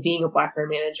 especially being a black bear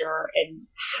manager, and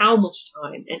how much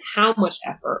time and how much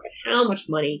effort and how much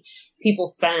money people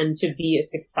spend to be a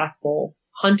successful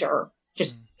hunter,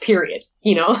 just period,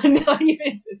 not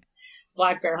even just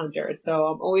black bear hunters. So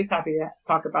I'm always happy to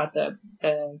talk about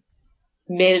the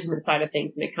management side of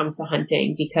things when it comes to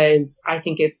hunting, because I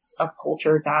think it's a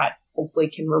culture that hopefully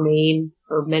can remain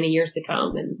for many years to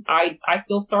come. And I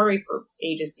feel sorry for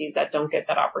agencies that don't get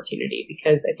that opportunity,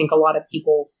 because I think a lot of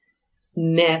people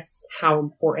miss how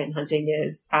important hunting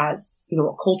is as, a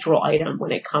cultural item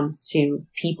when it comes to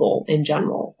people in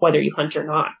general, whether you hunt or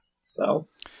not. So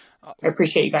I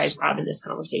appreciate you guys having this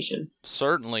conversation.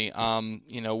 Certainly.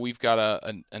 We've got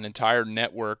an entire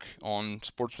network on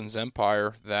Sportsman's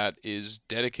Empire that is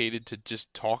dedicated to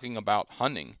just talking about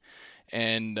hunting.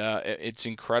 And it's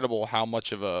incredible how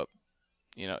much of a,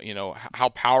 how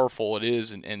powerful it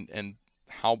is, and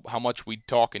how much we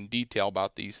talk in detail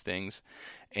about these things.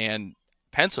 And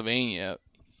Pennsylvania,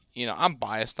 I'm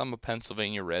biased. I'm a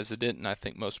Pennsylvania resident, and I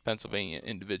think most Pennsylvania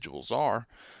individuals are.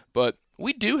 But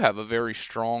we do have a very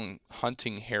strong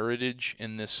hunting heritage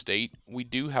in this state. We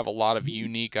do have a lot of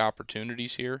unique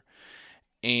opportunities here.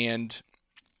 And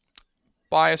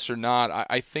bias or not,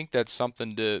 I think that's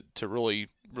something to really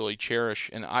cherish,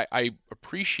 and I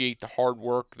appreciate the hard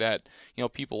work that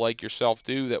people like yourself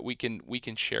do, that we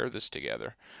can share this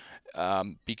together,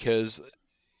 because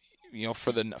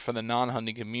for the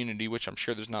non-hunting community, which I'm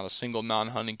sure there's not a single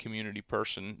non-hunting community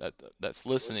person that's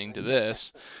listening to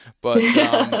this, but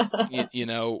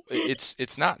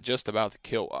it's not just about the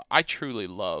kill. I truly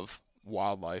love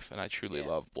wildlife, and I truly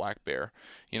love black bear.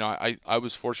 I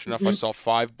was fortunate enough. I saw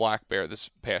 5 black bear this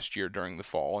past year during the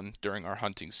fall and during our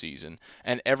hunting season,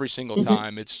 and every single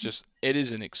time it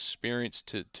is an experience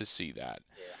to see that.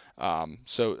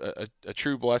 So a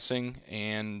true blessing,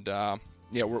 and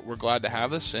we're glad to have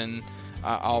this, and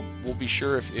we'll be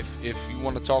sure if you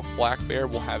want to talk black bear,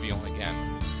 we'll have you on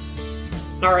again.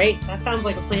 All right, that sounds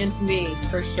like a plan to me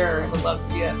for sure. I would love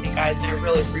to do that, guys, and I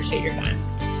really appreciate your time.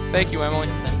 Thank you, Emily.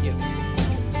 Thank you.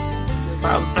 No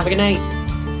problem. Have a good night.